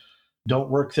CNN don't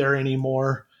work there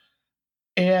anymore.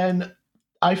 And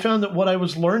I found that what I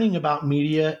was learning about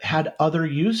media had other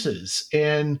uses,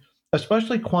 and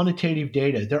especially quantitative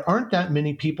data. There aren't that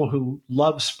many people who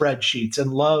love spreadsheets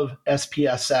and love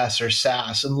SPSS or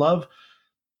SAS and love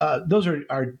those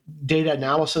are data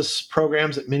analysis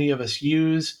programs that many of us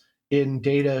use in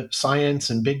data science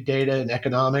and big data and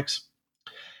economics.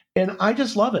 And I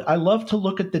just love it. I love to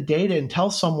look at the data and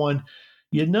tell someone,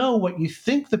 what you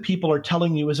think the people are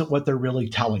telling you isn't what they're really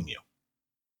telling you.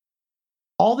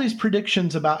 All these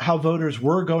predictions about how voters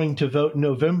were going to vote in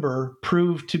November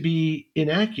proved to be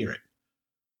inaccurate.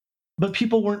 But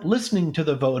people weren't listening to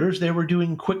the voters. They were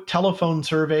doing quick telephone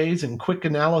surveys and quick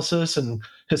analysis and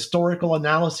historical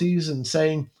analyses and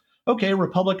saying, okay,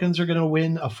 Republicans are going to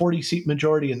win a 40-seat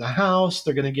majority in the House.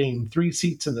 They're going to gain 3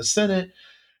 seats in the Senate.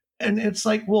 And it's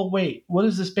like, well, wait, what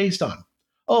is this based on?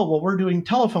 Oh, well, we're doing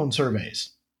telephone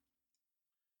surveys.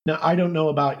 Now, I don't know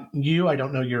about you. I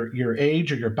don't know your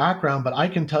age or your background, but I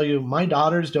can tell you my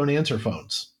daughters don't answer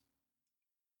phones.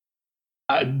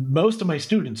 Most of my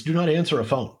students do not answer a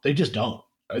phone. They just don't.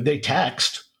 They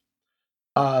text.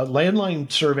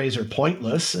 Landline surveys are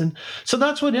pointless. And so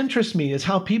that's what interests me, is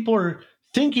how people are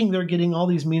thinking they're getting all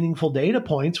these meaningful data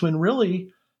points when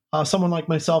really someone like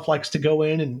myself likes to go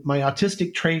in, and my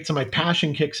autistic traits and my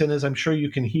passion kicks in, as I'm sure you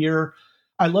can hear.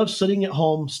 I love sitting at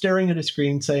home, staring at a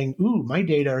screen saying, ooh, my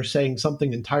data are saying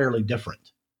something entirely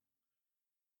different.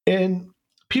 And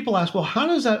people ask, well, how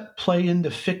does that play into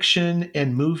fiction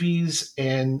and movies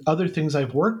and other things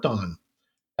I've worked on?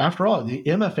 After all, the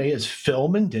MFA is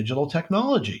film and digital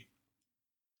technology.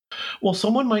 Well,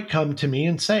 someone might come to me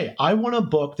and say, I want a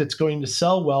book that's going to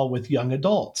sell well with young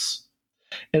adults.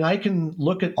 And I can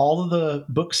look at all of the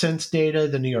BookSense data,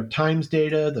 the New York Times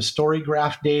data, the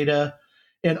StoryGraph data,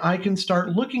 and I can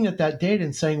start looking at that data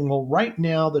and saying, well, right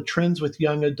now, the trends with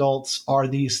young adults are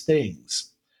these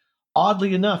things.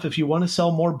 Oddly enough, if you want to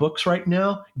sell more books right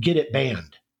now, get it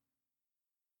banned.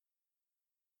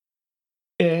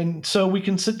 And so we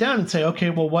can sit down and say, okay,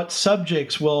 well, what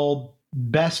subjects will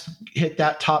best hit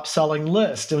that top selling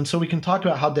list? And so we can talk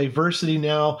about how diversity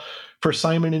now for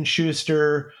Simon &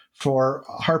 Schuster, for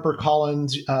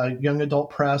HarperCollins, Young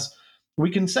Adult Press, we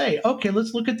can say, okay,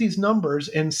 let's look at these numbers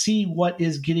and see what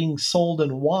is getting sold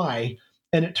and why.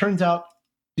 And it turns out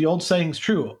the old saying is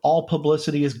true. All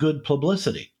publicity is good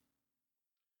publicity.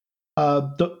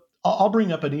 I'll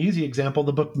bring up an easy example,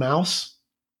 the book Maus.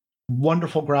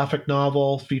 Wonderful graphic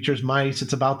novel, features mice.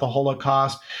 It's about the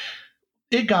Holocaust.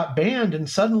 It got banned, and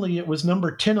suddenly it was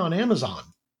number 10 on Amazon.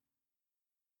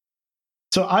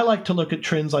 So I like to look at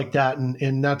trends like that,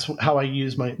 and that's how I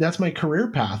use that's my career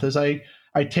path, is I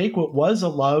take what was a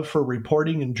love for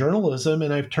reporting and journalism,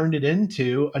 and I've turned it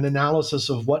into an analysis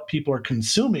of what people are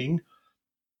consuming.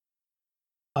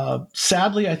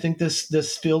 Sadly, I think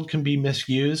this field can be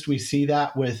misused. We see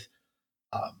that with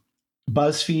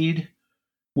BuzzFeed,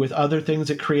 with other things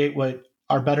that create what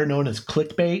are better known as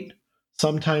clickbait.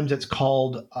 Sometimes it's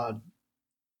called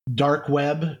dark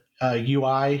web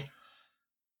UI.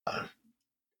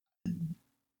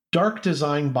 Dark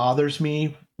design bothers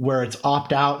me, where it's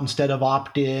opt out instead of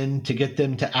opt in to get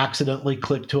them to accidentally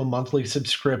click to a monthly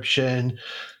subscription.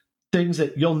 Things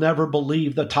that you'll never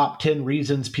believe, the top 10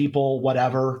 reasons people,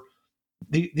 whatever.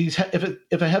 These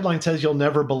if a headline says you'll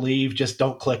never believe, just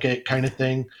don't click it, kind of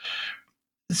thing.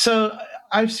 So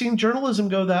I've seen journalism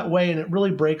go that way, and it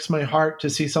really breaks my heart to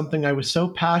see something I was so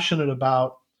passionate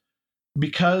about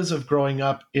because of growing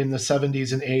up in the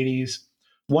 70s and 80s,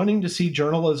 wanting to see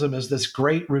journalism as this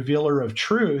great revealer of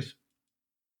truth.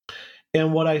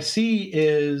 And what I see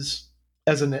is,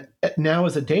 now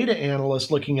as a data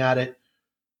analyst looking at it,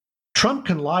 Trump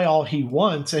can lie all he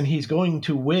wants, and he's going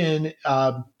to win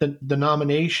the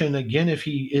nomination again if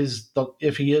he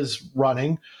is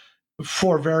running,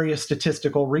 for various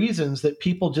statistical reasons that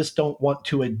people just don't want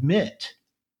to admit.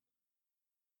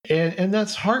 And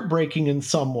that's heartbreaking in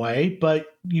some way, but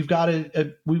you've got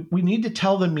to, we need to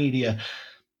tell the media.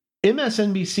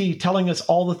 MSNBC telling us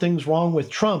all the things wrong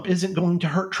with Trump isn't going to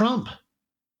hurt Trump.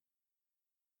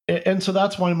 And so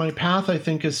that's why my path, I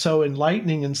think, is so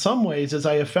enlightening in some ways, is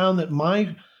I have found that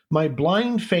my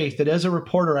blind faith that as a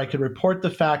reporter, I could report the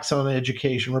facts on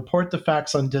education, report the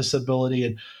facts on disability,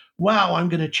 and wow, I'm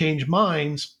going to change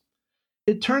minds.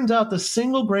 It turns out the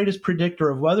single greatest predictor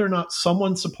of whether or not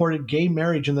someone supported gay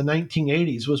marriage in the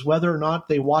 1980s was whether or not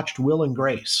they watched Will and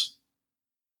Grace.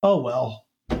 Oh, well,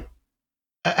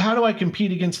 how do I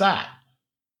compete against that?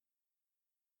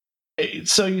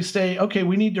 So you say, okay,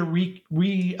 we need to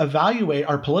reevaluate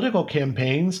our political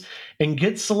campaigns and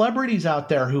get celebrities out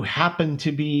there who happen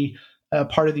to be a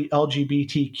part of the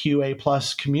LGBTQA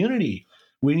plus community.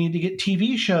 We need to get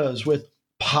TV shows with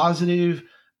positive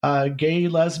gay,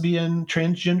 lesbian,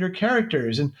 transgender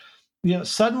characters. And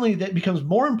suddenly that becomes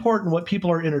more important what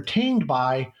people are entertained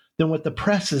by than what the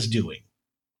press is doing.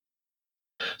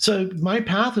 So my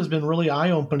path has been really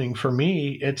eye-opening for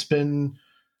me. It's been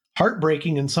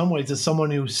heartbreaking in some ways as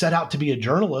someone who set out to be a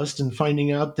journalist and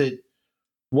finding out that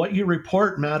what you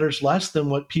report matters less than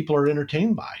what people are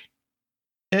entertained by.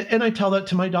 And I tell that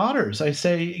to my daughters. I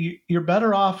say, you're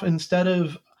better off, instead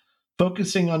of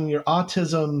focusing on your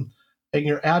autism and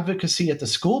your advocacy at the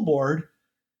school board,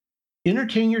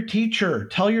 entertain your teacher,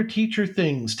 tell your teacher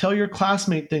things, tell your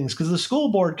classmate things, because the school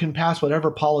board can pass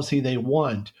whatever policy they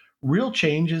want. Real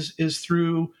change is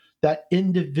through that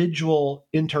individual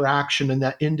interaction and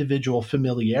that individual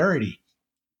familiarity.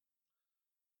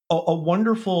 A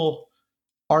wonderful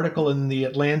article in The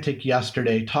Atlantic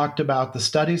yesterday talked about the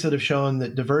studies that have shown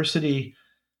that diversity,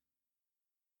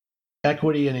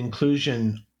 equity, and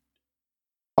inclusion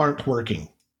aren't working.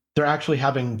 They're actually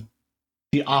having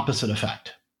the opposite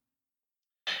effect.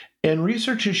 And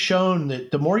research has shown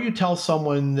that the more you tell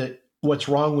someone that what's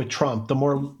wrong with Trump, the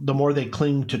more they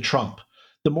cling to Trump.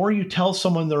 The more you tell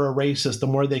someone they're a racist, the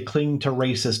more they cling to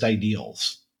racist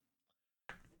ideals.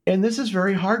 And this is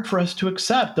very hard for us to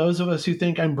accept. Those of us who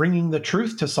think I'm bringing the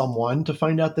truth to someone, to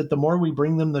find out that the more we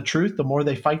bring them the truth, the more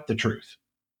they fight the truth.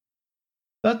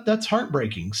 That's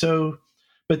heartbreaking. So,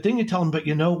 but then you tell them, but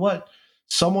you know what?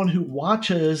 Someone who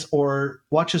watches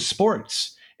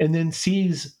sports and then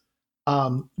sees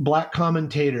Black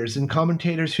commentators and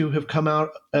commentators who have come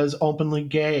out as openly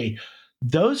gay,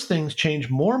 those things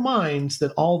change more minds than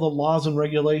all the laws and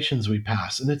regulations we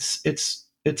pass. And it's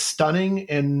stunning,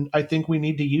 and I think we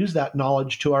need to use that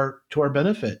knowledge to our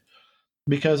benefit,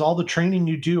 because all the training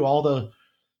you do, all the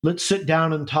let's sit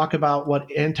down and talk about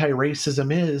what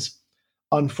anti-racism is,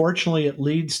 unfortunately it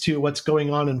leads to what's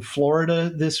going on in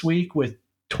Florida this week, with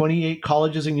 28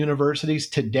 colleges and universities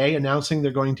today announcing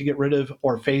they're going to get rid of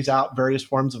or phase out various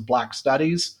forms of Black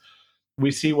studies.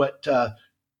 We see what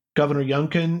Governor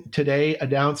Youngkin today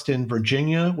announced in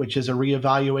Virginia, which is a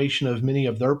reevaluation of many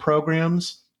of their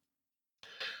programs.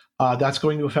 That's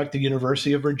going to affect the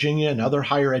University of Virginia and other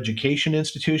higher education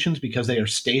institutions because they are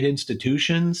state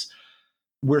institutions.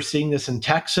 We're seeing this in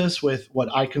Texas with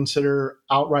what I consider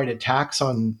outright attacks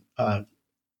on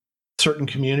certain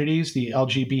communities, the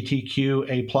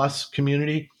LGBTQA plus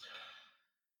community.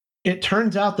 It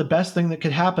turns out the best thing that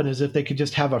could happen is if they could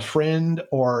just have a friend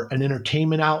or an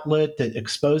entertainment outlet that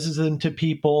exposes them to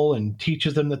people and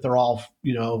teaches them that they're all,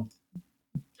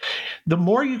 the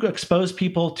more you expose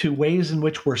people to ways in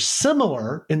which we're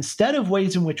similar instead of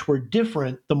ways in which we're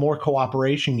different, the more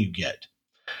cooperation you get.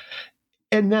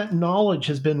 And that knowledge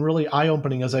has been really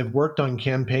eye-opening as I've worked on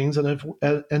campaigns and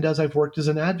as I've worked as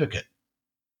an advocate.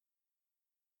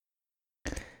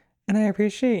 And I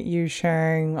appreciate you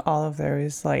sharing all of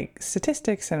those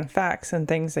statistics and facts and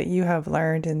things that you have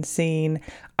learned and seen.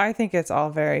 I think it's all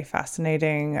very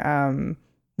fascinating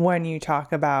when you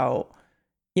talk about,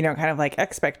 kind of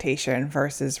expectation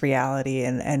versus reality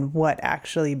and what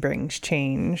actually brings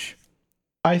change.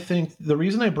 I think the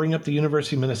reason I bring up the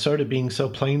University of Minnesota being so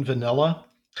plain vanilla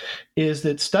is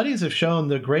that studies have shown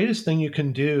the greatest thing you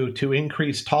can do to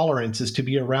increase tolerance is to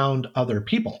be around other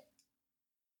people.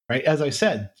 Right? As I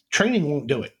said, training won't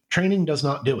do it. Training does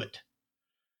not do it.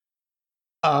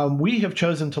 We have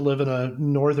chosen to live in a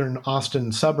northern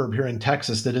Austin suburb here in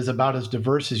Texas that is about as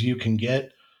diverse as you can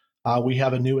get. We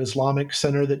have a new Islamic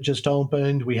center that just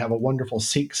opened. We have a wonderful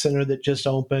Sikh center that just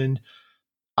opened.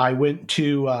 I went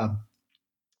to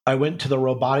the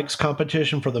robotics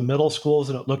competition for the middle schools,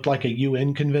 and it looked like a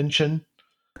UN convention.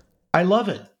 I love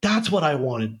it. That's what I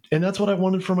wanted. And that's what I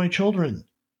wanted for my children.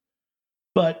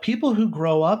 But people who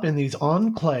grow up in these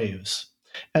enclaves,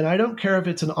 and I don't care if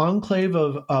it's an enclave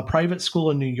of a private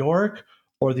school in New York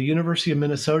or the University of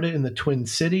Minnesota in the Twin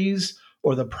Cities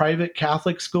or the private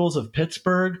Catholic schools of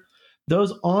Pittsburgh,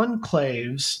 those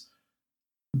enclaves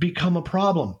become a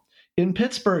problem. In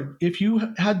Pittsburgh, if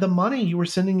you had the money, you were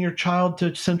sending your child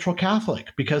to Central Catholic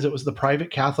because it was the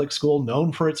private Catholic school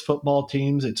known for its football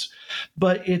teams. It's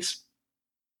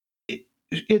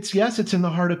yes, it's in the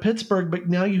heart of Pittsburgh, but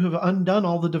now you have undone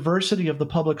all the diversity of the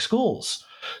public schools.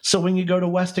 So when you go to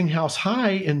Westinghouse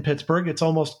High in Pittsburgh, it's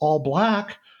almost all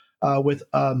black, with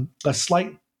a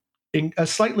slightly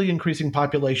increasing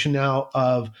population now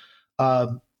of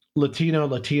Latino,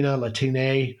 Latina,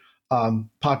 Latine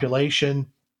population,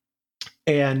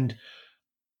 and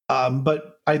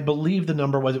but I believe the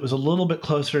number was it was a little bit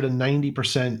closer to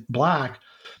 90% black,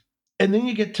 and then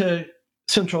you get to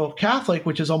Central Catholic,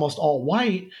 which is almost all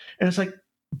white. And it's like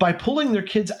by pulling their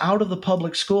kids out of the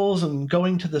public schools and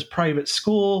going to this private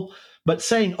school, but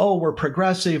saying, oh, we're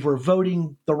progressive, we're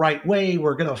voting the right way,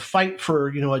 we're going to fight for,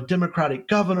 a Democratic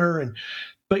governor.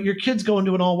 But your kid's going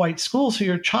to an all white school. So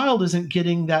your child isn't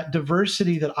getting that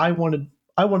diversity that I wanted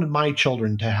my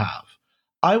children to have.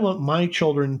 I want my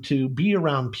children to be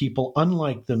around people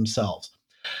unlike themselves.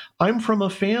 I'm from a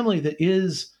family that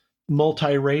is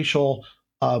multiracial,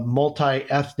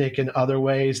 multi-ethnic in other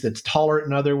ways, that's tolerant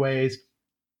in other ways.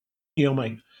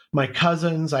 My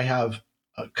cousins, I have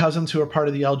cousins who are part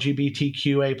of the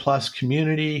LGBTQA plus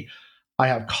community. I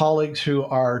have colleagues who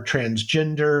are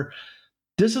transgender.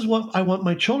 This is what I want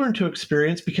my children to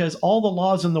experience because all the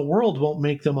laws in the world won't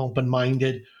make them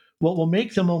open-minded. What will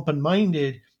make them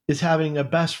open-minded is having a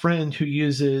best friend who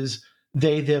uses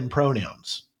they, them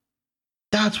pronouns.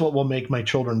 That's what will make my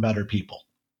children better people.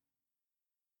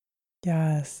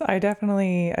 Yes, I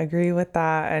definitely agree with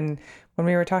that. And when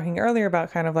we were talking earlier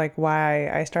about kind of like why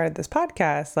I started this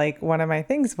podcast, like one of my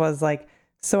things was like,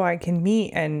 so I can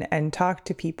meet and talk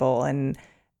to people and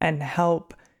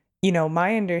help,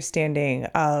 my understanding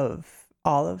of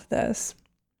all of this.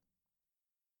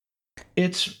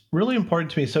 It's really important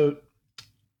to me. So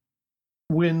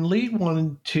when Lee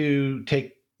wanted to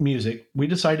take music, we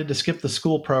decided to skip the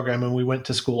school program and we went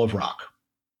to School of Rock.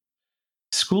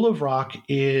 School of Rock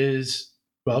is,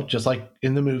 well, just like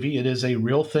in the movie, it is a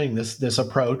real thing. This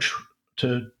approach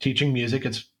to teaching music,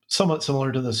 it's somewhat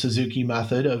similar to the Suzuki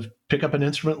method of pick up an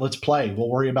instrument, let's play. We'll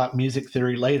worry about music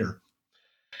theory later.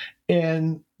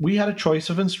 And we had a choice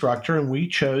of instructor and we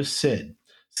chose Sid.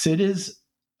 Sid is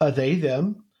a they,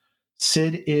 them.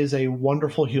 Sid is a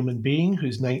wonderful human being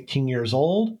who's 19 years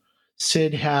old.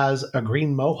 Sid has a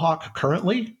green mohawk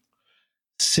currently.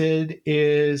 Sid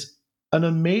is an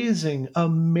amazing,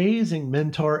 amazing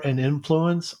mentor and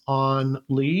influence on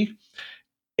Lee.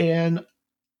 And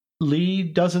Lee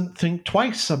doesn't think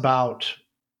twice about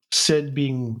Sid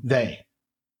being they.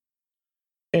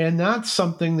 And that's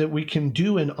something that we can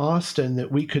do in Austin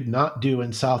that we could not do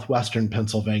in southwestern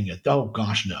Pennsylvania. Oh,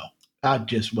 gosh, no. That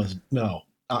just was, no.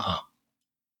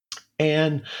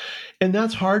 And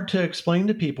that's hard to explain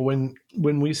to people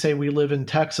when we say we live in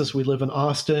Texas, we live in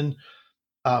Austin.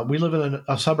 We live in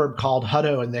a suburb called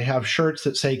Hutto, and they have shirts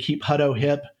that say "Keep Hutto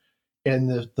Hip," and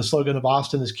the slogan of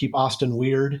Austin is "Keep Austin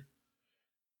Weird."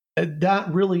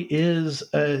 That really is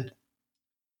an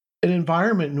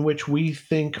environment in which we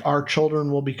think our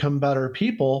children will become better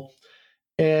people,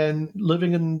 and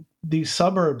living in these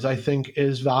suburbs, I think,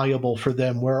 is valuable for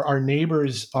them, where our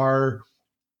neighbors are,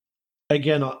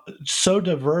 again, so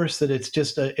diverse that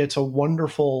it's a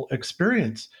wonderful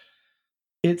experience.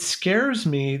 It scares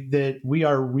me that we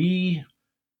are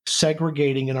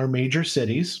segregating in our major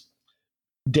cities.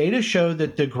 Data show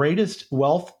that the greatest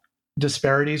wealth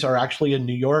disparities are actually in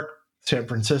New York, San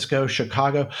Francisco,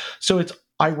 Chicago. So it's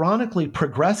ironically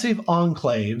progressive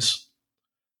enclaves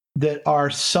that are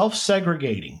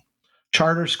self-segregating.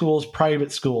 Charter schools,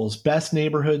 private schools, best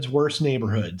neighborhoods, worst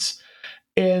neighborhoods.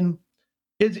 And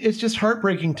it's just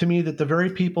heartbreaking to me that the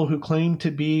very people who claim to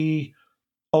be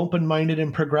open-minded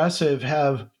and progressive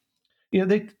have,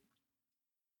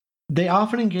 they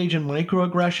often engage in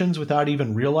microaggressions without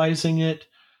even realizing it.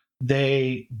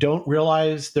 They don't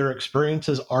realize their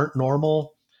experiences aren't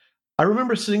normal. I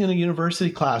remember sitting in a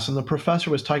university class and the professor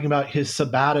was talking about his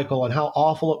sabbatical and how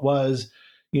awful it was.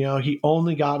 He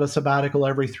only got a sabbatical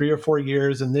every 3 or 4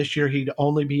 years, and this year he'd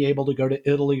only be able to go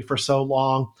to Italy for so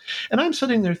long. And I'm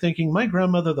sitting there thinking, my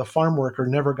grandmother, the farm worker,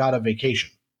 never got a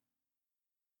vacation.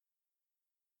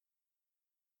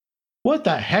 What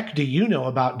the heck do you know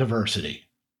about diversity?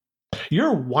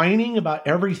 You're whining about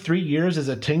every 3 years as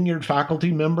a tenured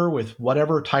faculty member with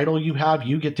whatever title you have,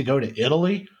 you get to go to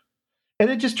Italy. And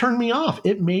it just turned me off.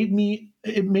 It made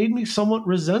me somewhat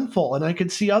resentful. And I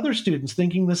could see other students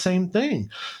thinking the same thing.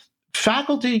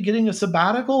 Faculty getting a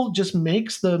sabbatical just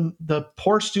makes the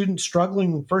poor student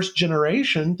struggling first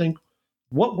generation think,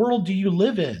 what world do you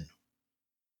live in?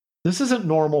 This isn't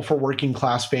normal for working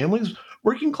class families.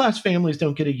 Working class families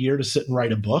don't get a year to sit and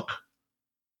write a book.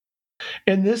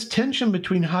 And this tension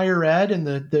between higher ed and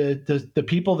the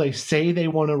people they say they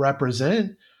want to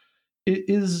represent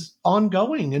is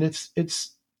ongoing. And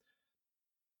it's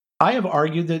I have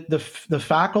argued that the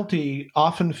faculty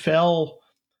often fail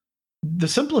the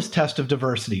simplest test of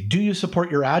diversity. Do you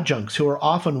support your adjuncts, who are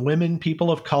often women,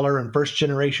 people of color, and first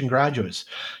generation graduates?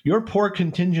 Your poor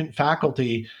contingent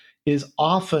faculty is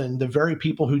often the very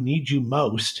people who need you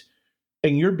most,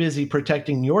 and you're busy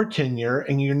protecting your tenure,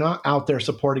 and you're not out there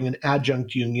supporting an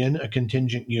adjunct union, a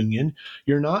contingent union.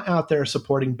 You're not out there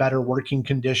supporting better working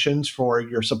conditions for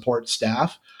your support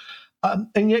staff.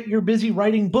 And yet you're busy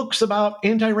writing books about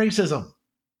anti-racism.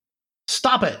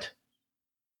 Stop it.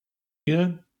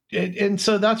 And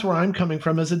so that's where I'm coming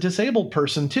from as a disabled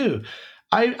person too.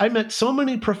 I met so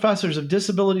many professors of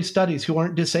disability studies who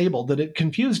aren't disabled that it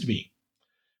confused me.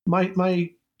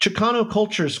 My Chicano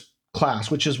cultures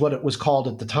class, which is what it was called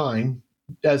at the time,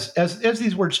 as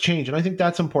these words change, and I think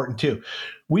that's important too.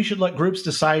 We should let groups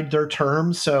decide their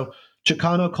terms. So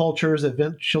Chicano cultures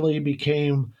eventually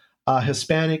became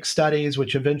Hispanic studies,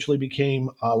 which eventually became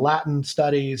Latin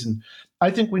studies, and I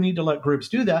think we need to let groups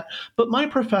do that. But my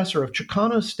professor of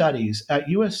Chicano studies at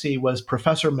USC was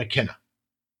Professor McKenna,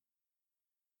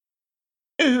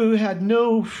 who had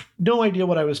no idea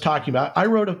what I was talking about. I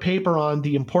wrote a paper on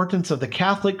the importance of the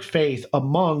Catholic faith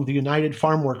among the United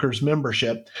Farm Workers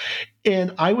membership,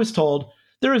 and I was told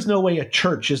there is no way a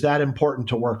church is that important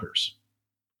to workers.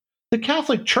 The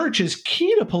Catholic Church is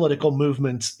key to political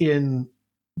movements in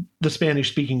the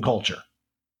Spanish-speaking culture.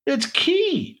 It's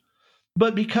key.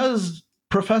 But because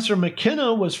Professor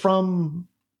McKenna was from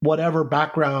whatever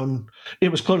background, it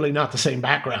was clearly not the same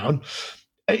background.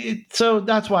 So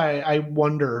that's why I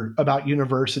wonder about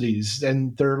universities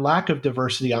and their lack of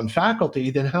diversity on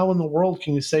faculty. Then how in the world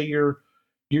can you say you're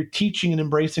teaching and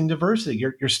embracing diversity?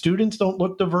 Your students don't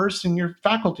look diverse, and your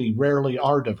faculty rarely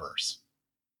are diverse.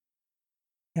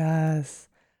 Yes,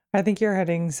 I think you're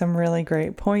hitting some really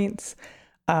great points.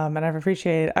 And I've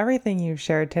appreciated everything you've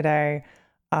shared today.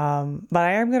 But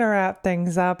I am going to wrap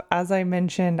things up. As I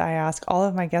mentioned, I ask all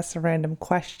of my guests a random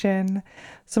question.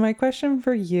 So my question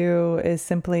for you is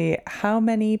simply, how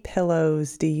many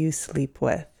pillows do you sleep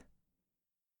with?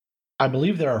 I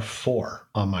believe there are 4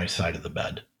 on my side of the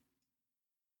bed.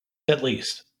 At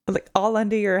least. Like all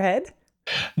under your head?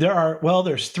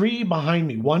 There's 3 behind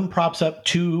me. 1 props up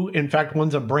 2. In fact,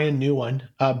 one's a brand new one,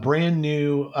 a brand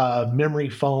new memory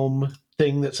foam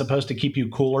thing that's supposed to keep you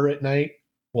cooler at night.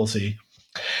 We'll see.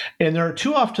 And there are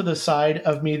 2 off to the side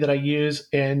of me that I use.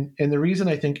 And the reason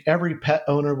I think every pet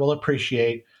owner will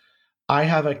appreciate, I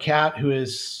have a cat who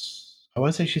is, I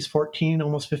want to say she's 14,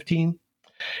 almost 15.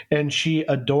 And she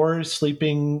adores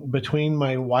sleeping between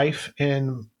my wife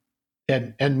and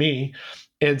me.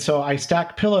 And so I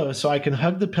stack pillows so I can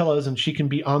hug the pillows and she can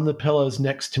be on the pillows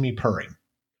next to me purring.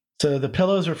 So the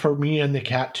pillows are for me and the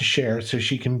cat to share so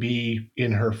she can be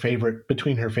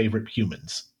between her favorite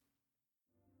humans.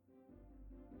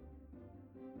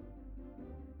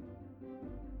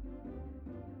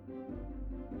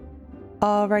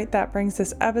 All right, that brings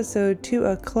this episode to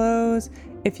a close.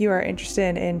 If you are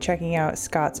interested in checking out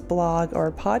Scott's blog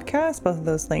or podcast, both of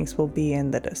those links will be in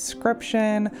the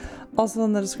description. Also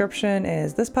in the description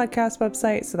is this podcast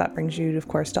website, so that brings you, of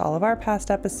course, to all of our past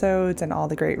episodes and all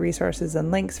the great resources and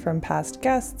links from past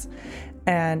guests,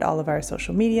 and all of our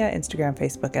social media, Instagram,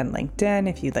 Facebook, and LinkedIn.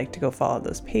 If you'd like to go follow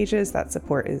those pages, that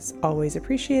support is always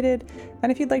appreciated.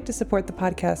 And if you'd like to support the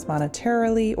podcast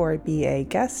monetarily or be a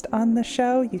guest on the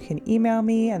show, you can email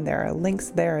me, and there are links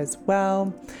there as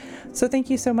well. So thank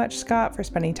you so much, Scott, for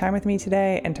spending time with me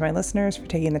today, and to my listeners for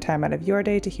taking the time out of your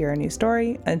day to hear a new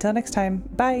story. Until next time,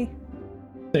 bye.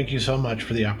 Thank you so much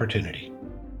for the opportunity.